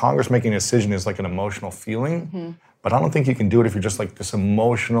Congress making a decision is like an emotional feeling, but I don't think you can do it if you're just like this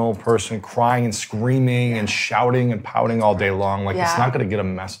emotional person crying and screaming and shouting and pouting all day long. Like it's not going to get a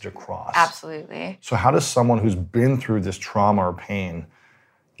message across. Absolutely. So how does someone who's been through this trauma or pain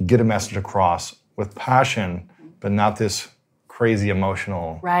get a message across with passion, but not this crazy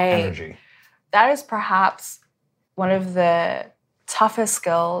emotional energy? That is perhaps one of the toughest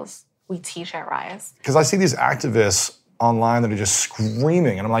skills we teach at Rise. Because I see these activists online that are just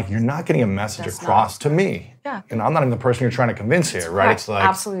screaming, and I'm like, you're not getting a message across to me. Yeah. And I'm not even the person you're trying to convince here, right? It's like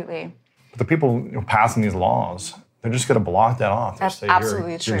absolutely. The people passing these laws, they're just going to block that off. That's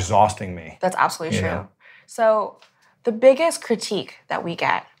absolutely true. You're exhausting me. That's absolutely true. So the biggest critique that we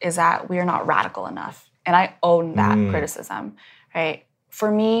get is that we are not radical enough, and I own that criticism, right? For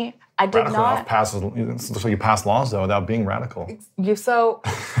me, I did radical not. Enough passes, so you pass laws though without being radical. So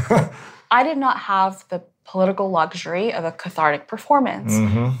I did not have the political luxury of a cathartic performance.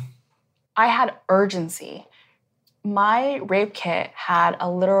 I had urgency. My rape kit had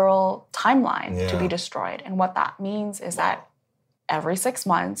a literal timeline to be destroyed. And what that means is that every 6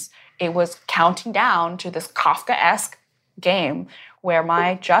 months, it was counting down to this Kafka-esque game where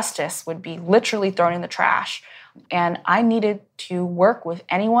my justice would be literally thrown in the trash. And I needed to work with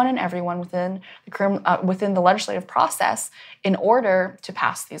anyone and everyone within the legislative process in order to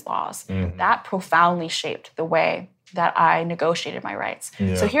pass these laws. That profoundly shaped the way that I negotiated my rights.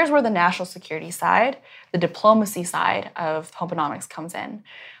 So here's where the national security side, the diplomacy side of Homeonomics comes in.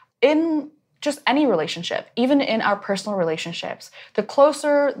 In just any relationship, even in our personal relationships, the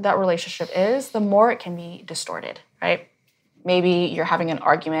closer that relationship is, the more it can be distorted, right? Maybe you're having an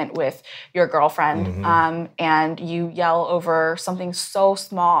argument with your girlfriend and you yell over something so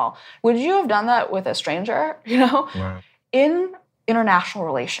small. Would you have done that with a stranger? Right. In international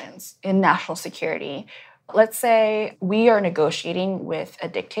relations, in national security, let's say we are negotiating with a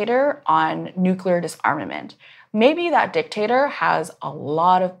dictator on nuclear disarmament. Maybe that dictator has a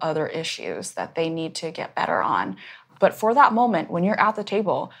lot of other issues that they need to get better on. But for that moment, when you're at the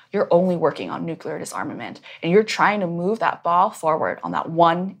table, you're only working on nuclear disarmament and you're trying to move that ball forward on that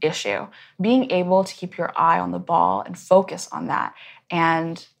one issue. Being able to keep your eye on the ball and focus on that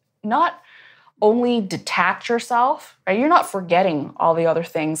and not only detach yourself, right? You're not forgetting all the other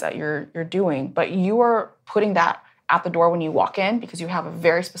things that you're doing, but you are putting that at the door when you walk in because you have a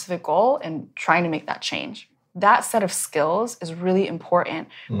very specific goal and trying to make that change. That set of skills is really important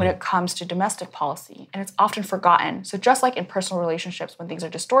when it comes to domestic policy, and it's often forgotten. So just like in personal relationships, when things are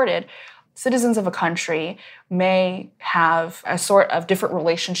distorted, citizens of a country may have a sort of different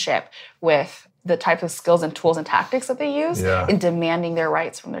relationship with the types of skills and tools and tactics that they use in demanding their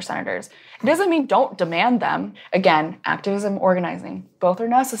rights from their senators. It doesn't mean don't demand them. Again, activism, organizing, both are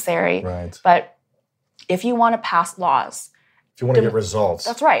necessary. Right. But if you want to pass laws... If you want to get results.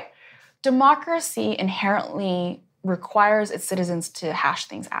 That's right. Democracy inherently requires its citizens to hash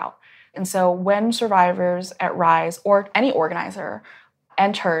things out. And so when survivors at Rise or any organizer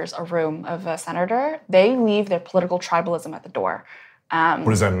enters a room of a senator, they leave their political tribalism at the door. What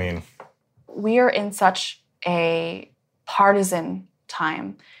does that mean? We are in such a partisan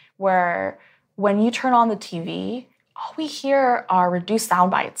time where when you turn on the TV, all we hear are reduced sound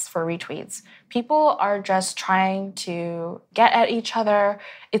bites for retweets. People are just trying to get at each other.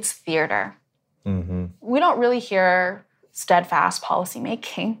 It's theater. We don't really hear steadfast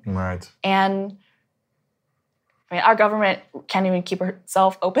policymaking. Right. And I mean, our government can't even keep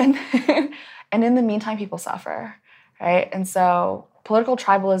itself open. And in the meantime, people suffer, right? And so political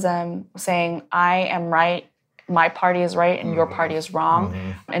tribalism, saying I am right, my party is right, and your party is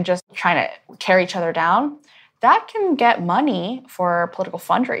wrong, and just trying to tear each other down, that can get money for political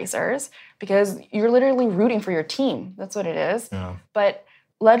fundraisers because you're literally rooting for your team. That's what it is. Yeah. But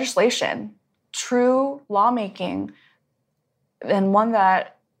legislation, true lawmaking, and one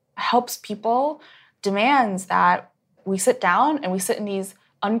that helps people, demands that we sit down and we sit in these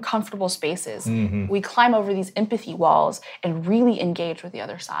uncomfortable spaces. We climb over these empathy walls and really engage with the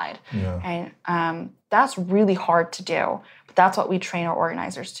other side. Yeah. And that's really hard to do, but that's what we train our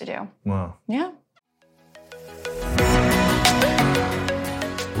organizers to do. Wow. Yeah.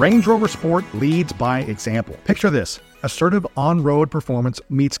 Range Rover Sport leads by example. Picture this. Assertive on-road performance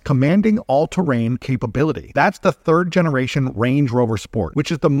meets commanding all-terrain capability. That's the third-generation Range Rover Sport,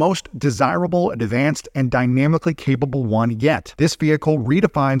 which is the most desirable, advanced, and dynamically capable one yet. This vehicle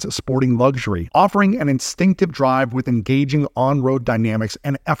redefines sporting luxury, offering an instinctive drive with engaging on-road dynamics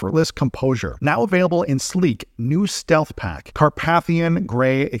and effortless composure. Now available in sleek, new Stealth Pack, Carpathian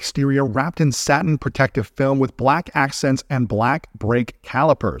gray exterior wrapped in satin protective film with black accents and black brake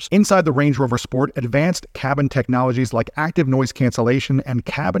calipers. Inside the Range Rover Sport, advanced cabin technologies like active noise cancellation and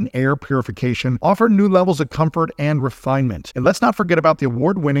cabin air purification offer new levels of comfort and refinement. And let's not forget about the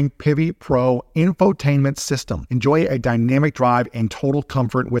award-winning Pivi Pro infotainment system. Enjoy a dynamic drive and total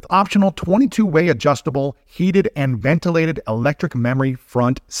comfort with optional 22-way adjustable, heated and ventilated electric memory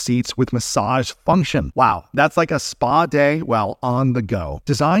front seats with massage function. Wow, that's like a spa day while on the go.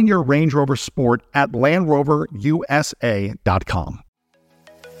 Design your Range Rover Sport at LandRoverUSA.com.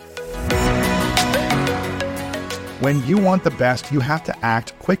 When you want the best, you have to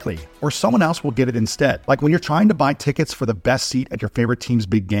act quickly, or someone else will get it instead. Like when you're trying to buy tickets for the best seat at your favorite team's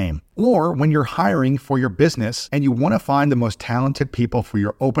big game. Or when you're hiring for your business and you want to find the most talented people for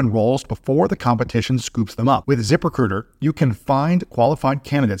your open roles before the competition scoops them up. With ZipRecruiter, you can find qualified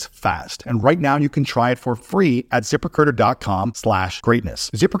candidates fast. And right now you can try it for free at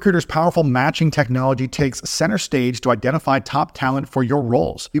ZipRecruiter.com/greatness. ZipRecruiter's powerful matching technology takes center stage to identify top talent for your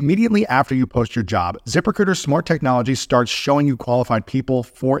roles. Immediately after you post your job, ZipRecruiter's smart technology starts showing you qualified people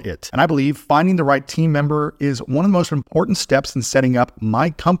for it. And I believe finding the right team member is one of the most important steps in setting up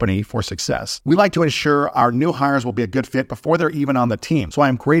my company for success. We like to ensure our new hires will be a good fit before they're even on the team. So I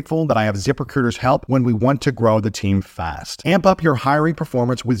am grateful that I have ZipRecruiter's help when we want to grow the team fast. Amp up your hiring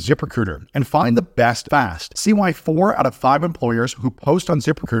performance with ZipRecruiter and find the best fast. See why 4 out of 5 employers who post on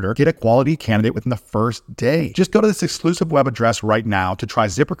ZipRecruiter get a quality candidate within the first day. Just go to this exclusive web address right now to try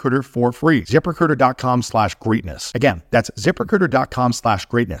ZipRecruiter for free. ZipRecruiter.com/greatness. Again, that's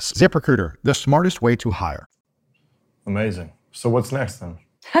ZipRecruiter.com/greatness. ZipRecruiter, the smartest way to hire. Amazing. So what's next then?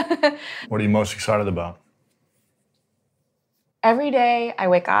 What are you most excited about? Every day I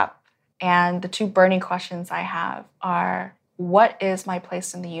wake up and the 2 burning questions I have are, what is my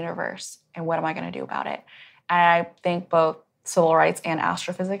place in the universe and what am I going to do about it? And I think both civil rights and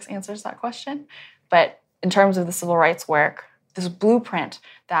astrophysics answers that question. But in terms of the civil rights work, this blueprint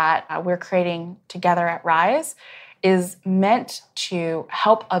that we're creating together at RISE is meant to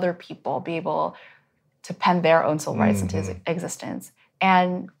help other people be able to pen their own civil rights into existence.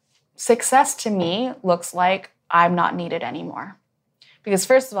 And success to me looks like I'm not needed anymore. Because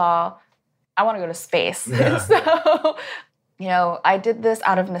first of all, I want to go to space. Yeah. So, I did this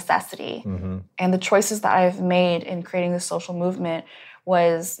out of necessity. And the choices that I've made in creating this social movement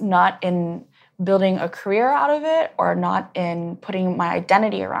was not in building a career out of it or not in putting my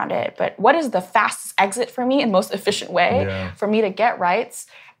identity around it, but what is the fastest exit for me and most efficient way for me to get rights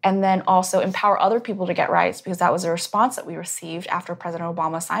and then also empower other people to get rights, because that was a response that we received after President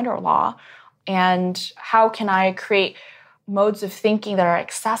Obama signed our law. And how can I create modes of thinking that are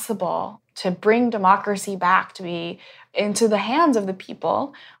accessible to bring democracy back to be into the hands of the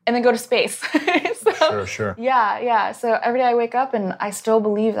people and then go to space. Sure. Yeah. So every day I wake up and I still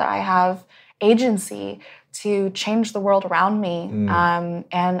believe that I have agency to change the world around me. And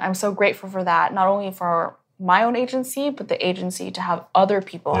I'm so grateful for that, not only for my own agency, but the agency to have other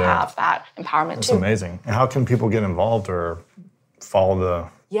people have that empowerment That's too. amazing. And how can people get involved or follow the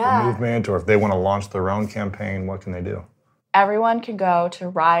movement, or if they want to launch their own campaign, what can they do? Everyone can go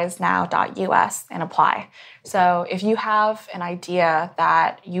to risenow.us and apply. So if you have an idea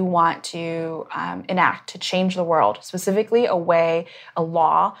that you want to enact to change the world, specifically a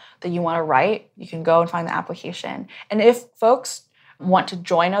law that you want to write, you can go and find the application. And if folks want to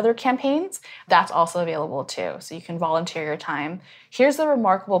join other campaigns, that's also available too. So you can volunteer your time. Here's the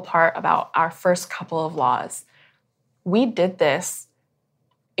remarkable part about our first couple of laws. We did this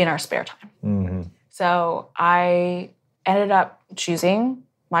in our spare time. So I ended up choosing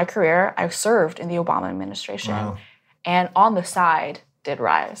my career. I served in the Obama administration and on the side did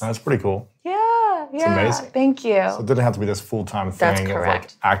RISE. That's pretty cool. Yeah. It's amazing. Thank you. So it didn't have to be this full-time thing of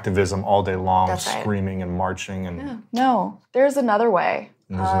like activism all day long, screaming and marching. And No, there's another way.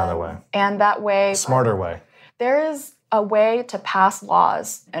 There's another way. And that way... Smarter way. There is a way to pass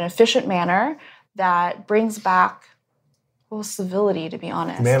laws in an efficient manner that brings back, civility, to be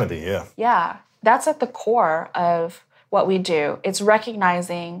honest. Humanity, yeah. Yeah. That's at the core of what we do. It's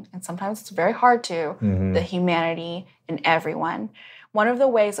recognizing, and sometimes it's very hard to, the humanity in everyone. One of the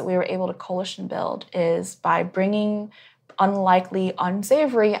ways that we were able to coalition build is by bringing unlikely,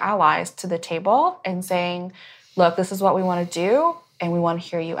 unsavory allies to the table and saying, look, this is what we want to do, and we want to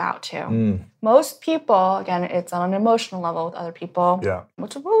hear you out too. Most people, again, it's on an emotional level with other people,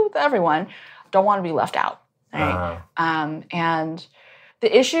 which is with everyone, don't want to be left out. Right? And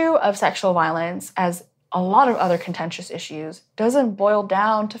the issue of sexual violence, as a lot of other contentious issues, doesn't boil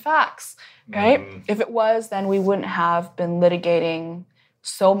down to facts, right? If it was, then we wouldn't have been litigating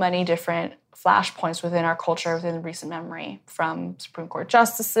so many different flashpoints within our culture, within recent memory, from Supreme Court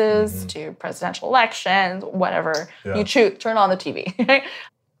justices to presidential elections, whatever you choose, turn on the TV. Right?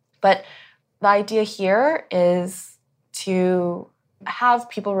 But the idea here is to have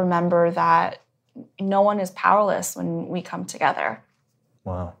people remember that no one is powerless when we come together.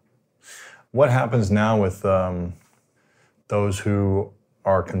 Wow. What happens now with those who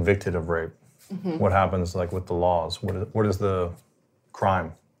are convicted of rape? What happens like with the laws? What is the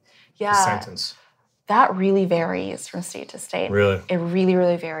crime? The sentence? That really varies from state to state. Really? It really,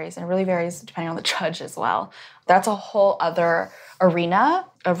 really varies. And it really varies depending on the judge as well. That's a whole other arena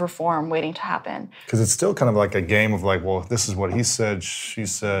of reform waiting to happen. Because it's still kind of like a game of like, well, this is what he said, she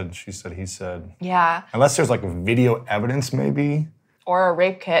said, he said. Yeah. Unless there's like video evidence maybe. Or a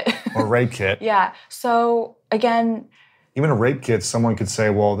rape kit. Or a rape kit. Yeah. So again... Even a rape kit, someone could say,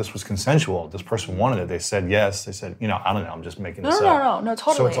 well, this was consensual. This person wanted it. They said yes. They said, I don't know, I'm just making this up. No,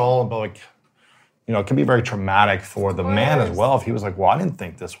 totally. So it's all about like, it can be very traumatic for the man as well if he was like, well, I didn't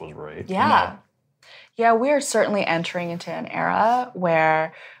think this was rape. Yeah. Yeah, we are certainly entering into an era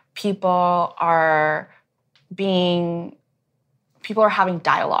where people are having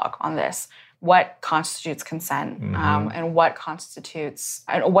dialogue on this. What constitutes consent and what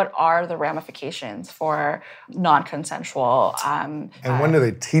are the ramifications for non-consensual. And when do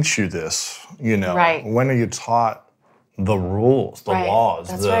they teach you this? Right. When are you taught the rules, the laws?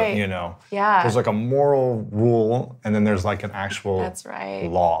 That's right. Yeah. There's like a moral rule and then there's like an actual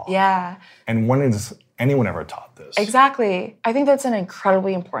law. Yeah. And when is anyone ever taught this? Exactly. I think that's an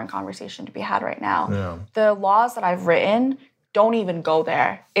incredibly important conversation to be had right now. Yeah. The laws that I've written don't even go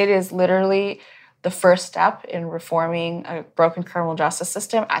there. It is literally the first step in reforming a broken criminal justice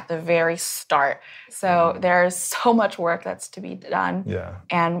system at the very start. So there's so much work that's to be done. Yeah.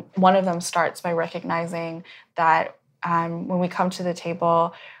 And one of them starts by recognizing that when we come to the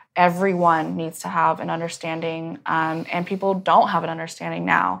table, everyone needs to have an understanding, and people don't have an understanding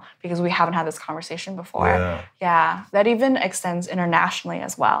now because we haven't had this conversation before. Yeah, that even extends internationally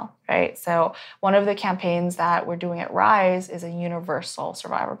as well, right? So one of the campaigns that we're doing at RISE is a universal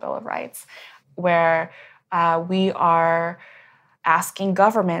survivor bill of rights, where we are asking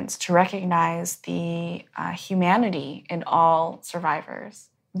governments to recognize the humanity in all survivors.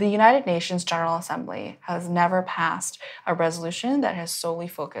 The United Nations General Assembly has never passed a resolution that has solely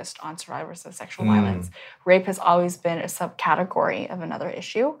focused on survivors of sexual violence. Rape has always been a subcategory of another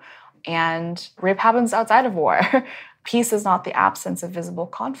issue, and rape happens outside of war. Peace is not the absence of visible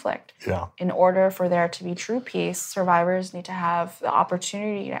conflict. Yeah. In order for there to be true peace, survivors need to have the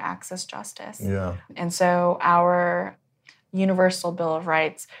opportunity to access justice. Yeah. And so our Universal Bill of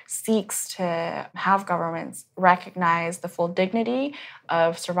Rights seeks to have governments recognize the full dignity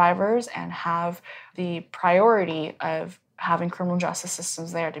of survivors and have the priority of having criminal justice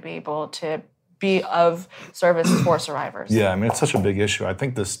systems there to be able to be of service for survivors. Yeah, I mean, it's such a big issue. I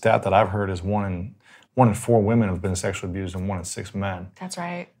think the stat that I've heard is one in 4 women have been sexually abused and 1 in 6 men. That's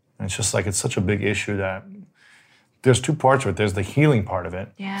right. And it's just like, it's such a big issue that there's 2 parts of it. There's the healing part of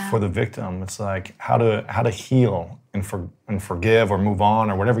it for the victim. It's like how to heal and forgive or move on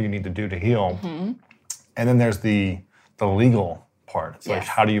or whatever you need to do to heal. And then there's the legal part. It's like,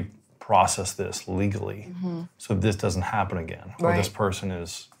 how do you process this legally so this doesn't happen again, or this person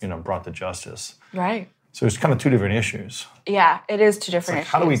is brought to justice. Right. So it's kind of 2 different issues. Yeah, it is 2 different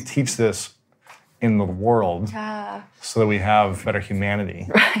issues. How do we teach this in the world so that we have better humanity?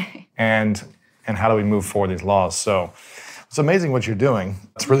 Right. And how do we move forward these laws? So it's amazing what you're doing.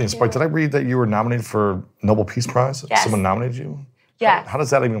 It's really inspiring. Did I read that you were nominated for Nobel Peace Prize? Yes. Someone nominated you? Yes. How does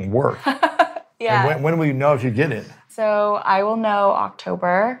that even work? Yeah. And when will you know if you get it? So I will know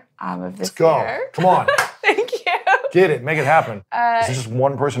October of this year. Let's go. Come on. Thank you. Get it. Make it happen. Is it just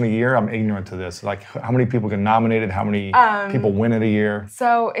 1 person a year? I'm ignorant to this. Like, how many people get nominated? How many people win it a year?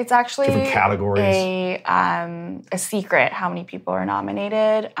 So it's actually different categories. A secret how many people are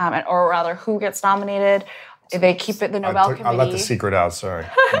nominated, or rather who gets nominated. They keep it the Nobel Committee. I let the secret out, sorry.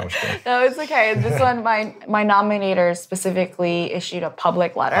 No, it's okay. This one, my nominators specifically issued a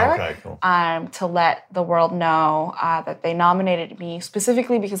public letter to let the world know that they nominated me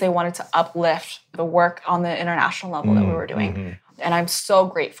specifically because they wanted to uplift the work on the international level that we were doing. And I'm so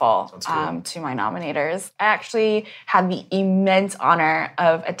grateful to my nominators. I actually had the immense honor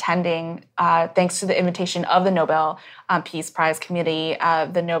of attending, thanks to the invitation of the Nobel Peace Prize Committee,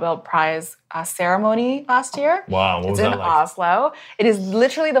 the Nobel Prize ceremony last year. Wow, what was it's that in like? Oslo. It is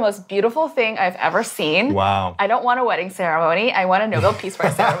literally the most beautiful thing I've ever seen. Wow. I don't want a wedding ceremony. I want a Nobel Peace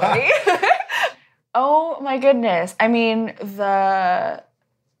Prize ceremony. Oh my goodness. I mean,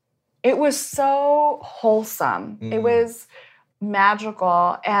 it was so wholesome. It was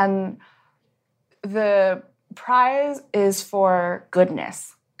magical. And the prize is for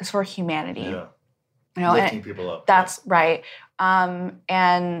goodness. It's for humanity. Yeah. You know, Lifting people up. That's right. And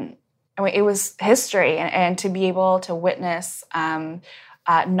I mean, it was history. And to be able to witness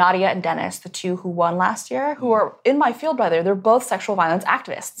Nadia and Dennis, the two who won last year, who are in my field, by the way, they're both sexual violence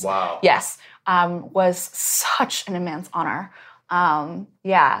activists. Wow. Yes. Was such an immense honor.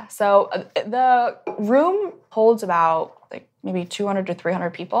 Yeah. So the room holds about like maybe 200 to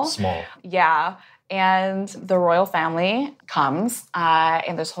 300 people. Small. Yeah. And the royal family comes,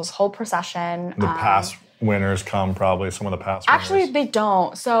 and there's this whole procession. The past winners come, probably, some of the past Actually, winners. they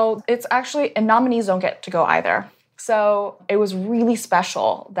don't. So it's actually, and nominees don't get to go either. So it was really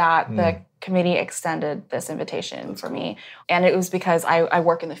special that the committee extended this invitation for me. And it was because I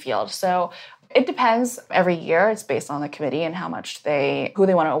work in the field. So it depends every year. It's based on the committee and how much who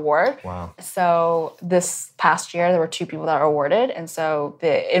they want to award. Wow. So this past year, there were 2 people that were awarded. And so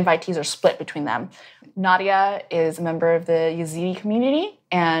the invitees are split between them. Nadia is a member of the Yazidi community,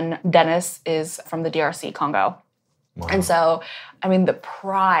 and Dennis is from the DRC, Congo. Wow. And so, I mean,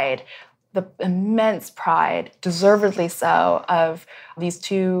 the immense pride, deservedly so, of these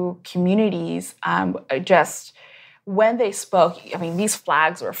 2 communities, just when they spoke, I mean, these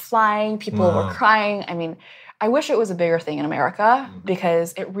flags were flying, people were crying. I mean, I wish it was a bigger thing in America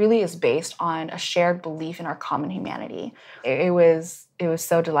because it really is based on a shared belief in our common humanity. It was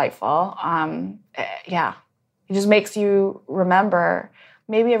so delightful. Yeah, it just makes you remember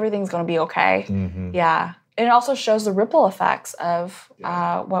maybe everything's going to be okay. Yeah. And it also shows the ripple effects of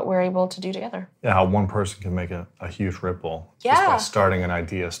what we're able to do together. Yeah, how one person can make a huge ripple just by starting an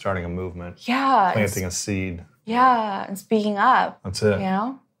idea, starting a movement, planting a seed. Yeah, and speaking up. That's it. You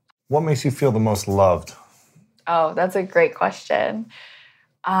know? What makes you feel the most loved? Oh, that's a great question.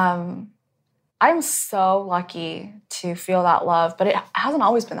 I'm so lucky to feel that love, but it hasn't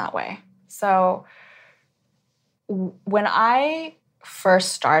always been that way. So when I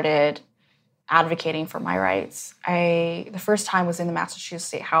first started advocating for my rights, the first time was in the Massachusetts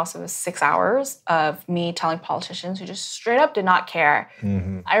State House. It was 6 hours of me telling politicians who just straight up did not care.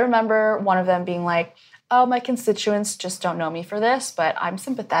 I remember one of them being like, oh, my constituents just don't know me for this, but I'm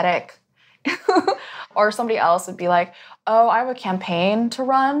sympathetic. Or somebody else would be like, oh, I have a campaign to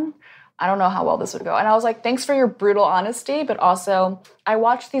run. I don't know how well this would go. And I was like, thanks for your brutal honesty, but also I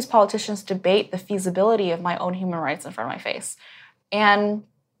watched these politicians debate the feasibility of my own human rights in front of my face. And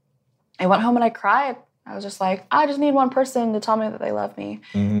I went home and I cried. I was just like, I just need one person to tell me that they love me.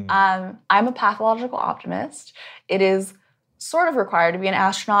 I'm a pathological optimist. It is sort of required to be an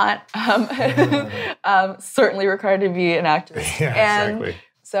astronaut, certainly required to be an activist. Yeah, exactly.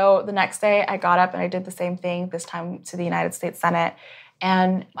 So the next day I got up and I did the same thing, this time to the United States Senate.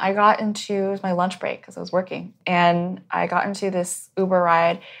 And I got into, it was my lunch break because I was working. And I got into this Uber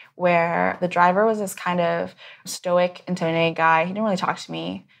ride where the driver was this kind of stoic, intimidating guy. He didn't really talk to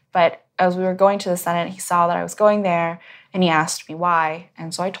me. But as we were going to the Senate, he saw that I was going there and he asked me why.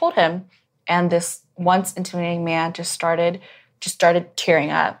 And so I told him. And this once intimidating man just started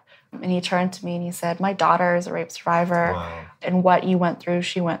tearing up. And he turned to me and he said, my daughter is a rape survivor. Wow. And what you went through,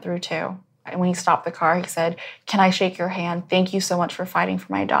 she went through too. And when he stopped the car, he said, can I shake your hand? Thank you so much for fighting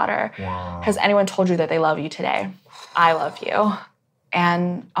for my daughter. Wow. Has anyone told you that they love you today? I love you.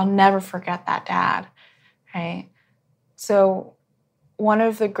 And I'll never forget that dad, right? So one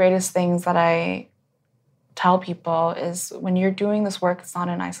of the greatest things that I tell people is when you're doing this work, it's not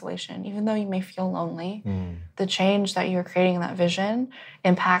in isolation. Even though you may feel lonely, the change that you're creating in that vision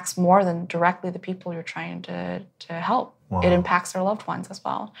impacts more than directly the people you're trying to help. Wow. It impacts their loved ones as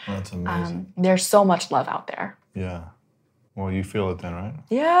well. That's amazing. There's so much love out there. Yeah. Well, you feel it then, right?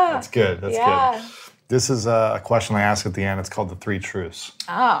 Yeah. That's good. That's good. This is a question I ask at the end. It's called the 3 truths.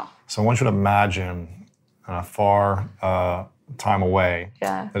 Oh. So I want you to imagine a far time away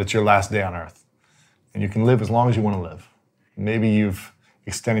that it's your last day on Earth. And you can live as long as you want to live. Maybe you've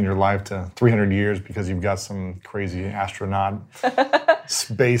extended your life to 300 years because you've got some crazy astronaut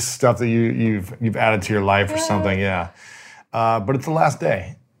space stuff that you've added to your life or something, but it's the last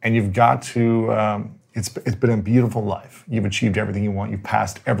day, and you've got to, it's been a beautiful life. You've achieved everything you want. You've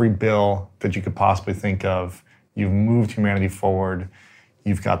passed every bill that you could possibly think of. You've moved humanity forward.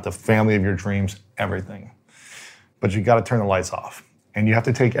 You've got the family of your dreams, everything. But you got to turn the lights off. And you have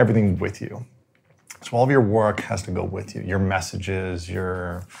to take everything with you. So all of your work has to go with you. Your messages,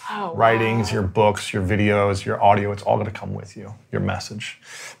 your writings, your books, your videos, your audio, it's all going to come with you, your message.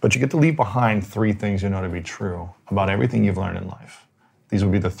 But you get to leave behind 3 things you know to be true about everything you've learned in life. These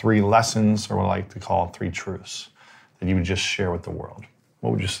would be the 3 lessons, or what I like to call 3 truths, that you would just share with the world.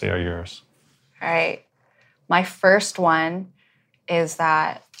 What would you say are yours? All right. My first one is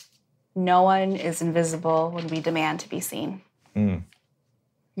that no one is invisible when we demand to be seen.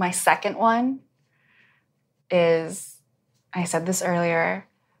 My second one is, I said this earlier,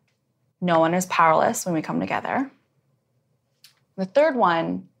 no one is powerless when we come together. The third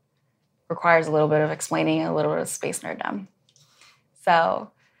one requires a little bit of explaining and a little bit of space nerddom.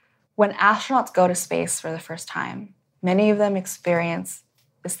 So when astronauts go to space for the first time, many of them experience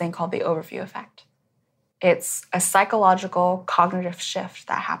this thing called the overview effect. It's a psychological cognitive shift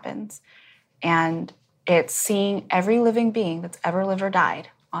that happens. And it's seeing every living being that's ever lived or died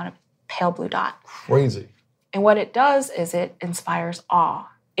on a pale blue dot. Crazy. And what it does is it inspires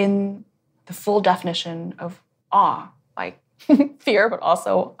awe in the full definition of awe, like fear, but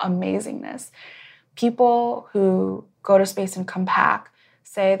also amazingness. People who go to space and come back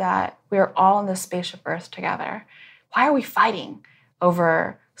say that we are all on this spaceship Earth together. Why are we fighting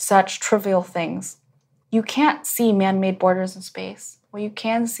over such trivial things? You can't see man-made borders in space. What you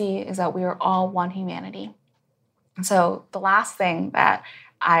can see is that we are all one humanity. And so the last thing that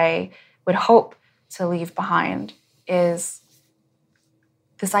I would hope to leave behind is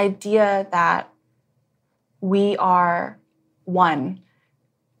this idea that we are one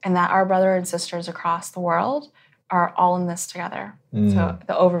and that our brothers and sisters across the world are all in this together. So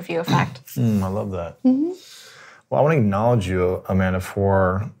the overview effect. I love that. Well, I want to acknowledge you, Amanda,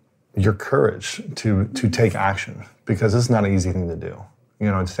 for your courage to take action, because it's not an easy thing to do.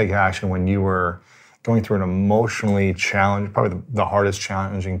 To take action when you were going through an emotionally challenging, probably the hardest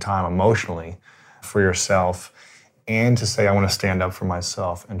challenging time emotionally for yourself, and to say, I want to stand up for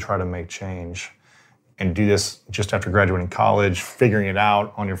myself and try to make change, and do this just after graduating college, figuring it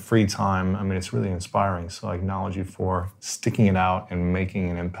out on your free time. I mean, it's really inspiring. So I acknowledge you for sticking it out and making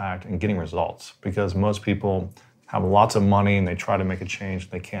an impact and getting results, because most people have lots of money and they try to make a change,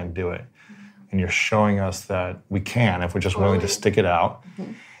 they can't do it. And you're showing us that we can if we're just willing to stick it out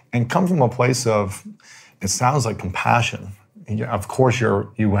and come from a place of, it sounds like compassion. Of course,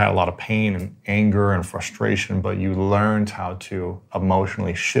 you had a lot of pain and anger and frustration, but you learned how to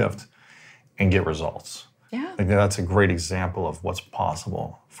emotionally shift and get results. Yeah. I think that's a great example of what's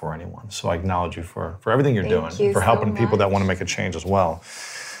possible for anyone. So I acknowledge you for everything you're doing, for helping people that want to make a change as well.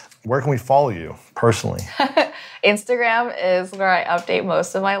 Where can we follow you personally? Instagram is where I update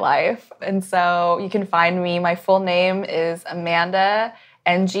most of my life. And so you can find me. My full name is Amanda,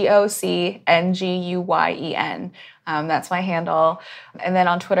 Ngocnguyen. That's my handle. And then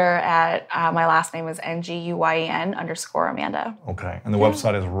on Twitter my last name is Nguyen_Amanda. Okay. And the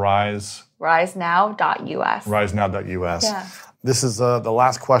website is risenow.us. Risenow.us. Yeah. This is the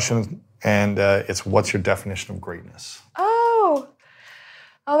last question, and it's, what's your definition of greatness?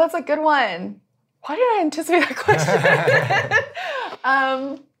 Oh, that's a good one. Why did I anticipate that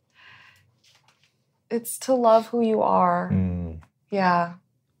question? It's to love who you are. Yeah,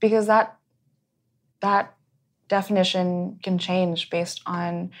 because that definition can change based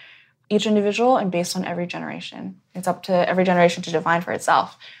on each individual and based on every generation. It's up to every generation to define for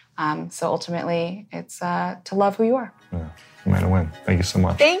itself. So ultimately, it's to love who you are. Yeah. Amanda Nguyen, thank you so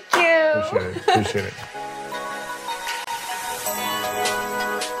much. Thank you. Appreciate it.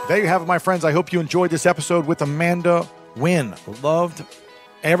 There you have it, my friends. I hope you enjoyed this episode with Amanda Nguyen. Loved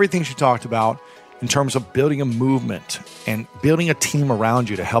everything she talked about in terms of building a movement and building a team around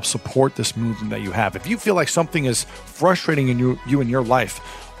you to help support this movement that you have. If you feel like something is frustrating in you in your life,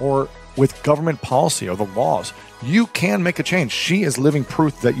 or with government policy or the laws, you can make a change. She is living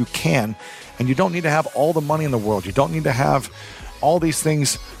proof that you can, and you don't need to have all the money in the world. You don't need to have all these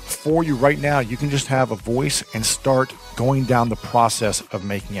things for you right now. You can just have a voice and start going down the process of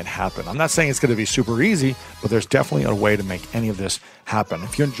making it happen. I'm not saying it's going to be super easy, but there's definitely a way to make any of this happen.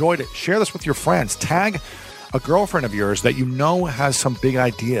 If you enjoyed it, share this with your friends. Tag a girlfriend of yours that you know has some big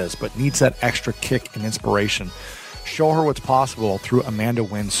ideas but needs that extra kick and inspiration. Show her what's possible through Amanda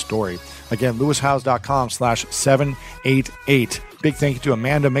Nguyen's story. Again, lewishowes.com/788. Big thank you to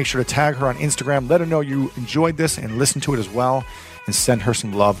Amanda. Make sure to tag her on Instagram. Let her know you enjoyed this and listen to it as well, and send her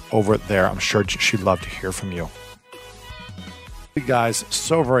some love over there. I'm sure she'd love to hear from you. You guys,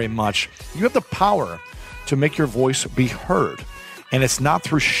 so very much. You have the power to make your voice be heard. And it's not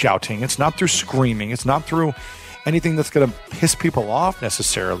through shouting. It's not through screaming. It's not through anything that's going to piss people off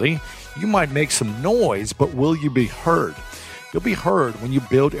necessarily. You might make some noise, but will you be heard? You'll be heard when you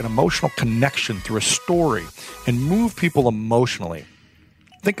build an emotional connection through a story and move people emotionally.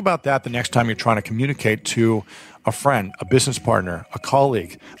 Think about that the next time you're trying to communicate to a friend, a business partner, a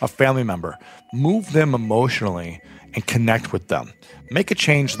colleague, a family member. Move them emotionally and connect with them. Make a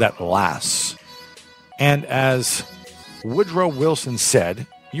change that lasts. And as Woodrow Wilson said,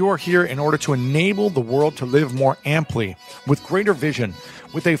 you are here in order to enable the world to live more amply, with greater vision,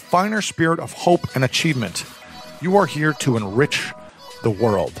 with a finer spirit of hope and achievement. You are here to enrich the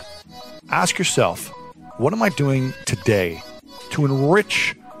world. Ask yourself, what am I doing today to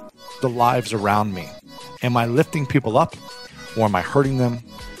enrich the lives around me? Am I lifting people up, or am I hurting them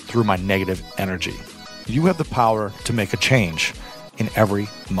through my negative energy? You have the power to make a change in every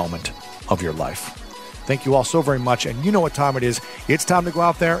moment of your life. Thank you all so very much. And you know what time it is. It's time to go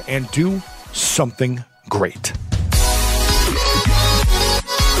out there and do something great.